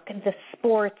volunteer work, the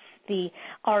sports, the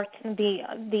arts,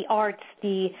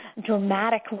 the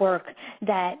dramatic work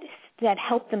that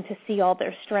help them to see all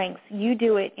their strengths. You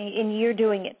do it, and you're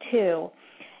doing it too.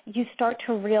 You start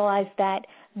to realize that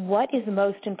what is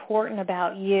most important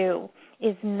about you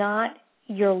is not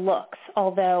your looks,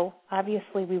 although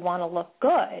obviously we want to look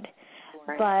good,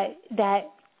 right, but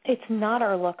that it's not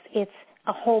our looks, it's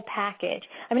a whole package.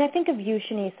 I mean, I think of you,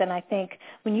 Shanice, and I think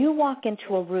when you walk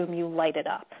into a room, you light it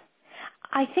up.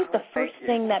 I think the first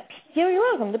thing that, you're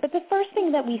welcome, but the first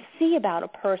thing that we see about a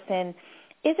person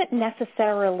isn't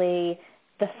necessarily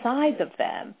the size of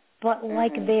them, but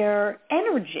like their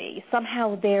energy,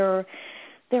 somehow their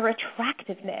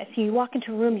attractiveness. You walk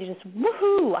into a room, you just,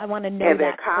 woohoo, I want to know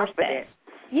that person.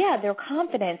 Yeah, their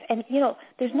confidence. And,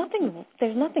 there's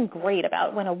nothing great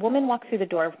about when a woman walks through the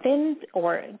door, thin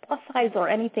or plus size or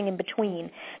anything in between,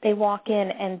 they walk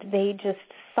in and they just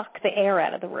suck the air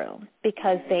out of the room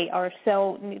because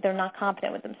they're not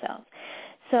confident with themselves.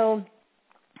 So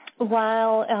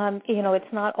while,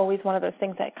 it's not always one of those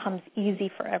things that comes easy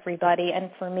for everybody,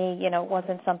 and for me, it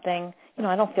wasn't something,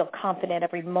 I don't feel confident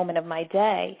every moment of my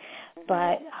day,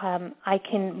 but I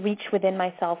can reach within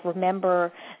myself,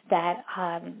 remember that,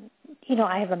 I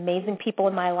have amazing people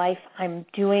in my life. I'm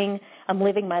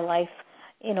living my life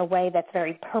in a way that's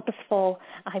very purposeful.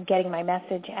 I'm getting my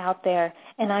message out there,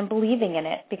 and I'm believing in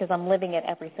it because I'm living it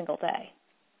every single day.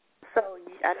 So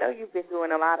I know you've been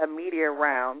doing a lot of media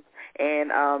rounds,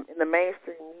 and in the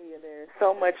mainstream media there's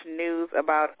so much news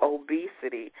about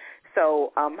obesity.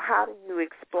 So how do you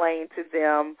explain to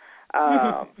them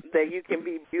that you can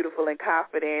be beautiful and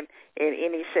confident in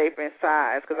any shape and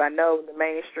size? Because I know the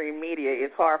mainstream media,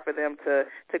 it's hard for them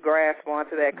to grasp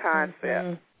onto that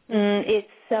concept. It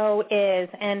so is,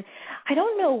 and I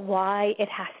don't know why it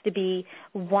has to be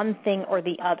one thing or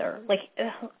the other. Like,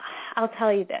 I'll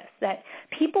tell you this, that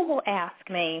people will ask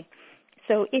me,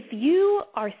 so if you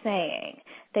are saying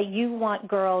that you want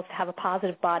girls to have a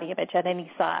positive body image at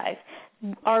any size,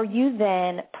 are you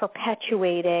then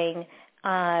perpetuating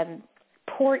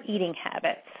poor eating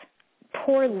habits,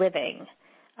 poor living,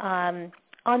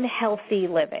 unhealthy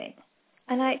living?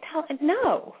 And I tell them,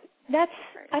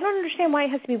 I don't understand why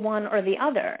it has to be one or the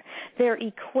other. They're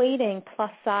equating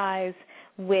plus size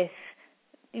with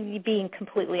being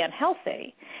completely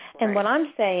unhealthy. And Right. what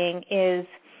I'm saying is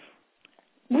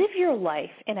live your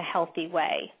life in a healthy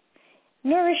way.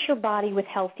 Nourish your body with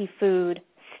healthy food.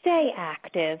 Stay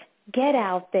active. Get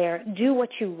out there. Do what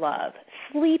you love.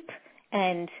 Sleep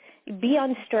and be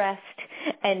unstressed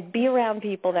and be around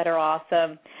people that are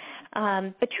awesome.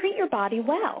 But treat your body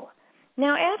well.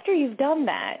 Now, after you've done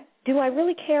that, do I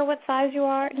really care what size you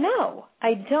are? No,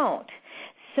 I don't.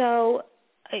 So,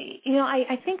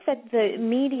 I think that the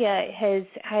media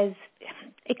has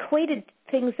equated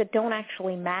things that don't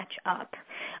actually match up.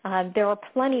 There are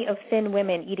plenty of thin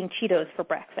women eating Cheetos for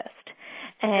breakfast,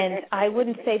 and I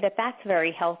wouldn't say that that's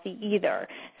very healthy either.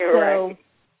 Right.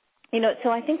 So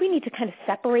I think we need to kind of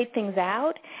separate things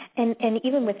out, and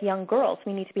even with young girls,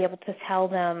 we need to be able to tell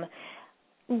them,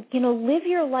 live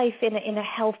your life in a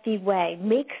healthy way.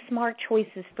 Make smart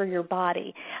choices for your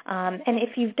body. And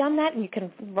if you've done that, you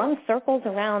can run circles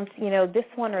around, this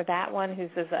one or that one who's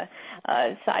a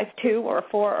size 2 or a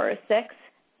 4 or a 6,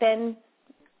 then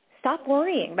stop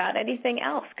worrying about anything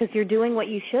else because you're doing what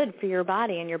you should for your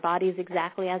body, and your body is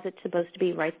exactly as it's supposed to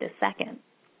be right this second.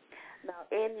 Now,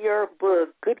 in your book,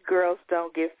 Good Girls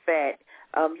Don't Get Fat,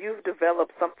 you've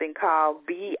developed something called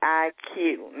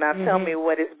BIQ. Now, tell me,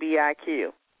 what is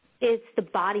BIQ? It's the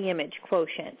body image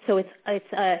quotient. So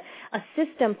it's a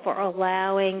system for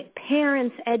allowing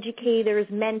parents, educators,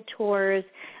 mentors,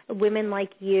 women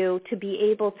like you to be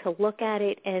able to look at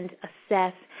it and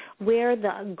assess where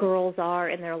the girls are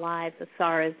in their lives as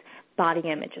far as body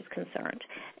image is concerned.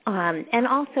 And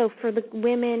also for the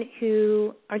women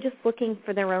who are just looking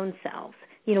for their own selves,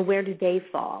 where do they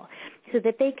fall, so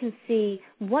that they can see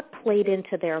what played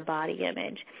into their body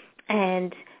image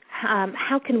and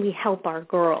how can we help our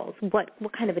girls? What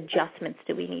kind of adjustments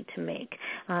do we need to make?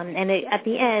 At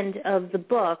the end of the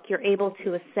book, you're able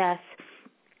to assess,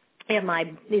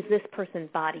 is this person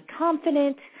body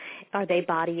confident? Are they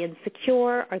body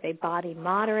insecure? Are they body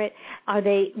moderate?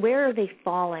 Where are they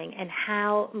falling? And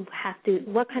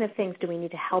what kind of things do we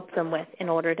need to help them with in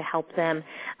order to help them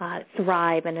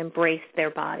thrive and embrace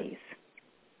their bodies?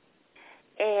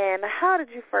 And how did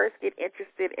you first get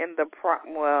interested in the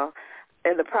problem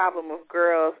of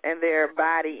girls and their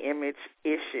body image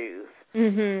issues?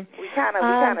 Mm-hmm. We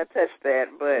kind of touched that,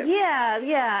 but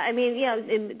yeah. I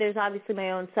mean, there's obviously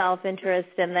my own self-interest,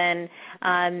 and then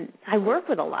I work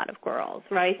with a lot of girls,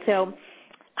 right? So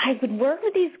I would work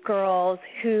with these girls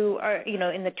who are,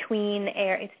 in the tween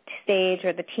stage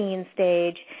or the teen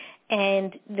stage,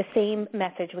 and the same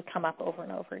message would come up over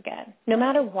and over again. No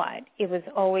matter what, it was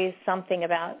always something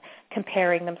about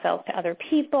comparing themselves to other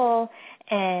people,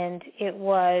 and it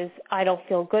was, I don't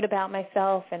feel good about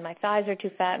myself, and my thighs are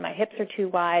too fat, and my hips are too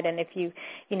wide, and if you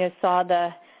saw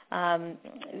the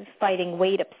fighting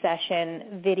weight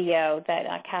obsession video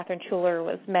that Catherine Schuller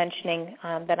was mentioning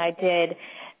that I did,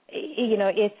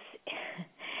 it's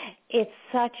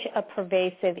such a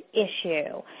pervasive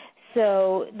issue.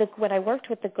 So when I worked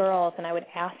with the girls and I would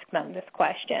ask them this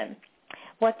question,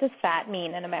 what does fat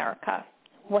mean in America?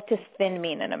 What does thin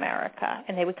mean in America?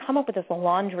 And they would come up with this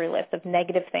laundry list of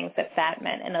negative things that fat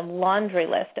meant and a laundry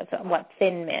list of what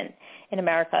thin meant in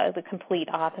America, the complete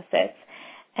opposites.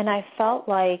 And I felt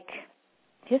like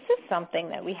this is something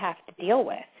that we have to deal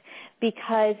with,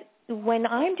 because when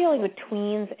I'm dealing with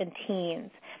tweens and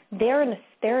teens, they're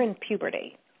in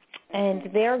puberty. And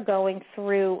they're going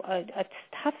through a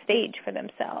tough stage for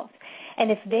themselves.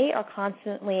 And if they are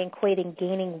constantly equating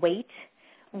gaining weight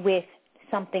with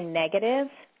something negative,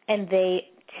 and they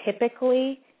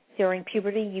typically, during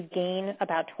puberty, you gain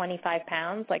about 25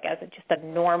 pounds, like as just a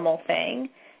normal thing,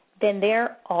 then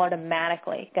they're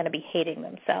automatically going to be hating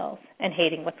themselves and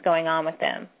hating what's going on with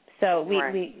them. So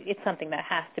it's something that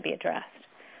has to be addressed.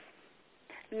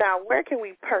 Now, where can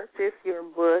we purchase your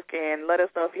book, and let us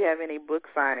know if you have any book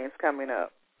signings coming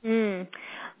up?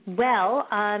 Well,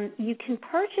 you can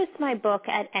purchase my book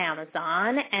at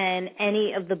Amazon and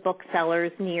any of the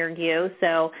booksellers near you.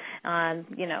 So,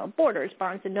 Borders,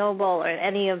 Barnes & Noble, or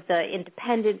any of the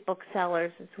independent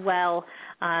booksellers as well.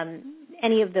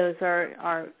 Any of those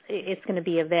it's going to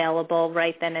be available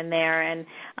right then and there. And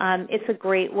it's a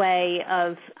great way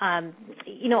of,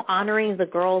 honoring the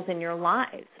girls in your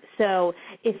lives. So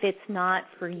if it's not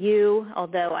for you,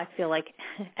 although I feel like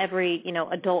every,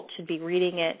 adult should be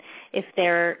reading it if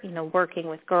they're, working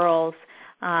with girls,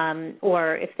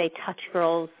 or if they touch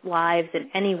girls' lives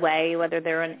in any way, whether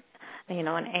they're an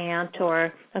aunt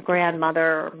or a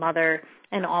grandmother or mother,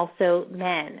 and also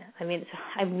men. I mean,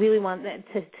 I really want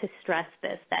to stress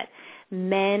this, that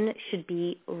men should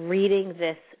be reading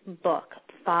this book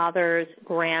fathers,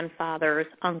 grandfathers,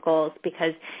 uncles,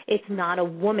 because it's not a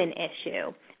woman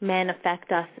issue. Men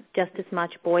affect us just as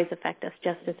much, boys affect us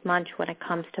just as much when it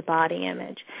comes to body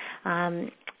image.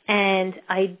 And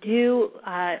I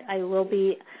will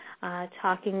be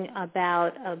talking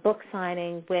about a book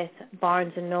signing with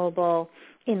Barnes & Noble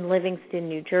in Livingston,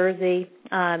 New Jersey,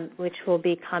 which will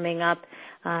be coming up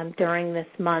during this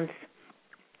month.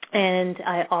 And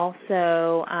I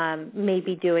also may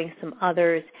be doing some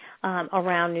others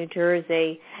around New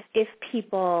Jersey. If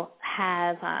people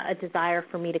have a desire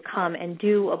for me to come and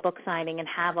do a book signing and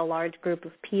have a large group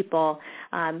of people,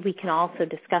 we can also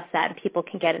discuss that, and people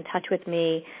can get in touch with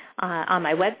me on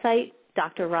my website,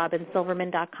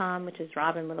 drrobynsilverman.com, which is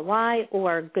Robyn with a Y,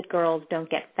 or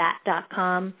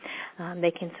goodgirlsdon'tgetfat.com.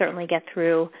 They can certainly get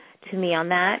through to me on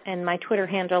that. And my Twitter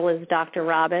handle is Dr.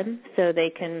 Robyn, so they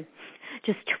can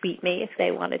just tweet me if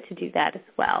they wanted to do that as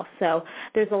well. So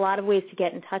there's a lot of ways to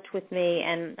get in touch with me,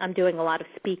 and I'm doing a lot of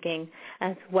speaking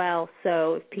as well.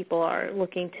 So if people are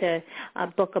looking to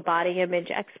book a body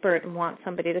image expert and want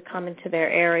somebody to come into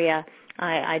their area,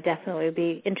 I definitely would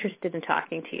be interested in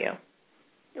talking to you.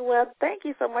 Well, thank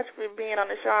you so much for being on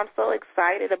the show. I'm so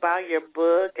excited about your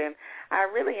book, and I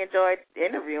really enjoyed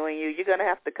interviewing you. You're going to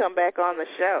have to come back on the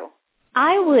show.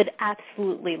 I would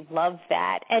absolutely love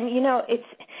that. And,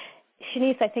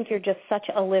 Shanice, I think you're just such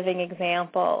a living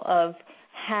example of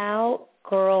how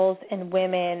girls and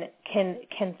women can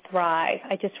thrive.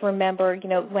 I just remember,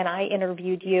 when I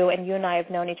interviewed you, and you and I have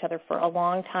known each other for a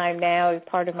long time now, you're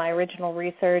part of my original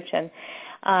research, and,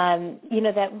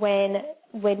 that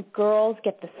when girls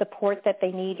get the support that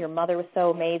they need, your mother was so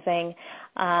amazing,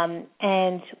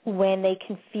 and when they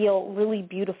can feel really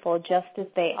beautiful just as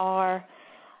they are,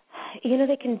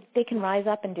 they can rise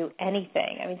up and do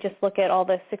anything. I mean, just look at all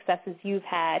the successes you've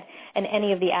had, and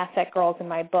any of the asset girls in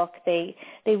my book. They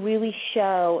really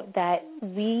show that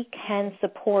we can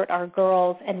support our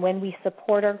girls, and when we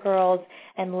support our girls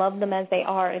and love them as they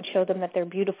are and show them that they're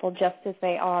beautiful just as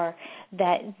they are,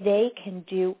 that they can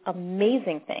do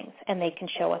amazing things, and they can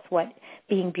show us what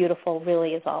being beautiful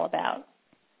really is all about.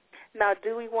 Now,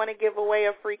 do we want to give away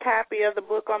a free copy of the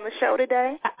book on the show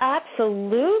today?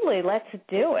 Absolutely. Let's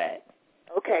do it.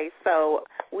 Okay, so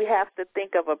we have to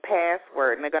think of a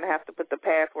password, and they're going to have to put the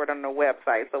password on the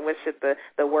website. So what should the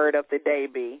word of the day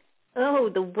be? Oh,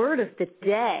 the word of the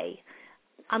day.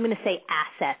 I'm going to say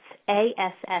assets,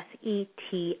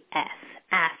 ASSETS,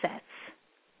 assets.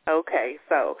 Okay,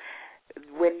 so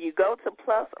when you go to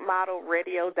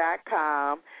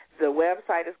plusmodelradio.com, the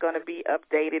website is going to be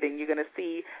updated, and you're going to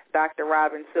see Dr.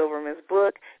 Robyn Silverman's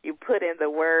book. You put in the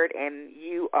word, and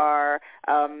you are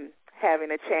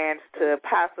having a chance to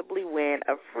possibly win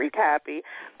a free copy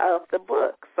of the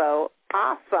book. So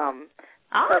awesome.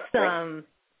 Awesome.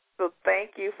 So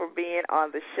thank you for being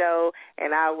on the show,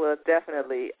 and I will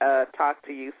definitely talk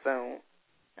to you soon.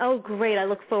 Oh, great. I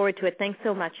look forward to it. Thanks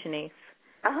so much, Shanice.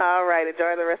 All right.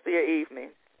 Enjoy the rest of your evening.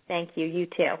 Thank you. You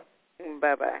too.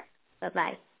 Bye-bye.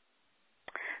 Bye-bye.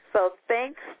 So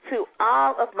thanks to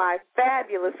all of my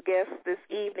fabulous guests this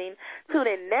evening. Tune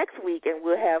in next week, and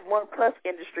we'll have more Plus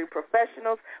industry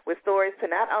professionals with stories to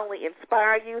not only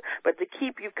inspire you, but to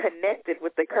keep you connected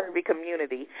with the Curvy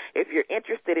community. If you're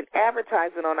interested in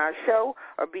advertising on our show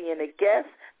or being a guest,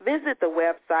 visit the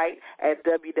website at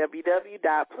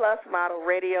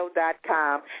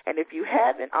www.plusmodelradio.com. And if you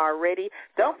haven't already,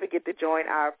 don't forget to join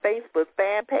our Facebook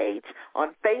fan page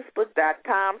on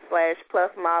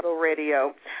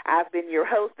facebook.com/plusmodelradio. I've been your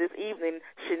host this evening,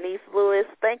 Shanice Lewis.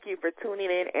 Thank you for tuning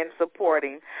in and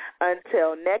supporting.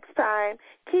 Until next time,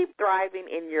 keep thriving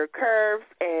in your curves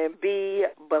and be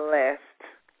blessed.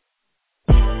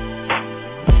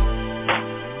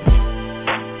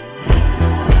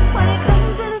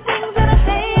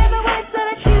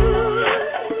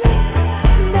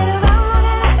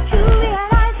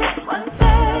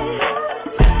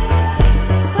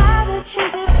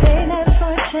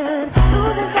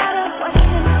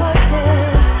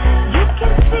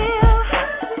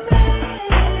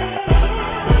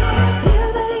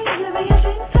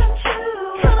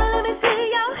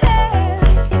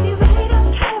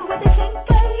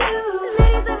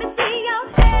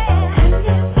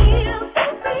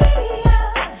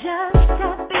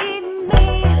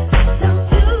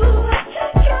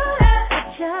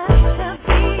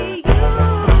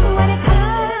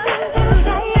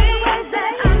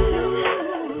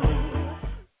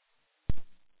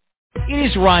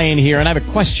 Ryan here, and I have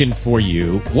a question for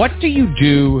you. What do you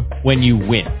do when you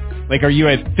win? Like, are you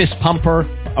a fist pumper,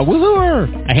 a woo-hooer,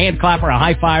 a hand clapper, a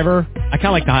high fiver? I kind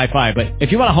of like the high five, but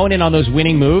if you want to hone in on those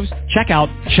winning moves, check out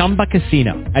Chumba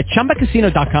Casino. At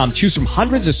ChumbaCasino.com, choose from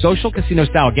hundreds of social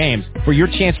casino-style games for your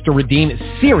chance to redeem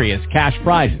serious cash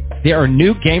prizes. There are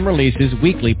new game releases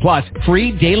weekly, plus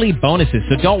free daily bonuses.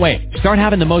 So don't wait. Start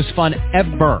having the most fun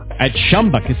ever at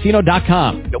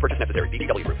ChumbaCasino.com. No purchase necessary.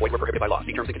 VGW Group. Void where prohibited by law.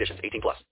 See terms and conditions. 18+.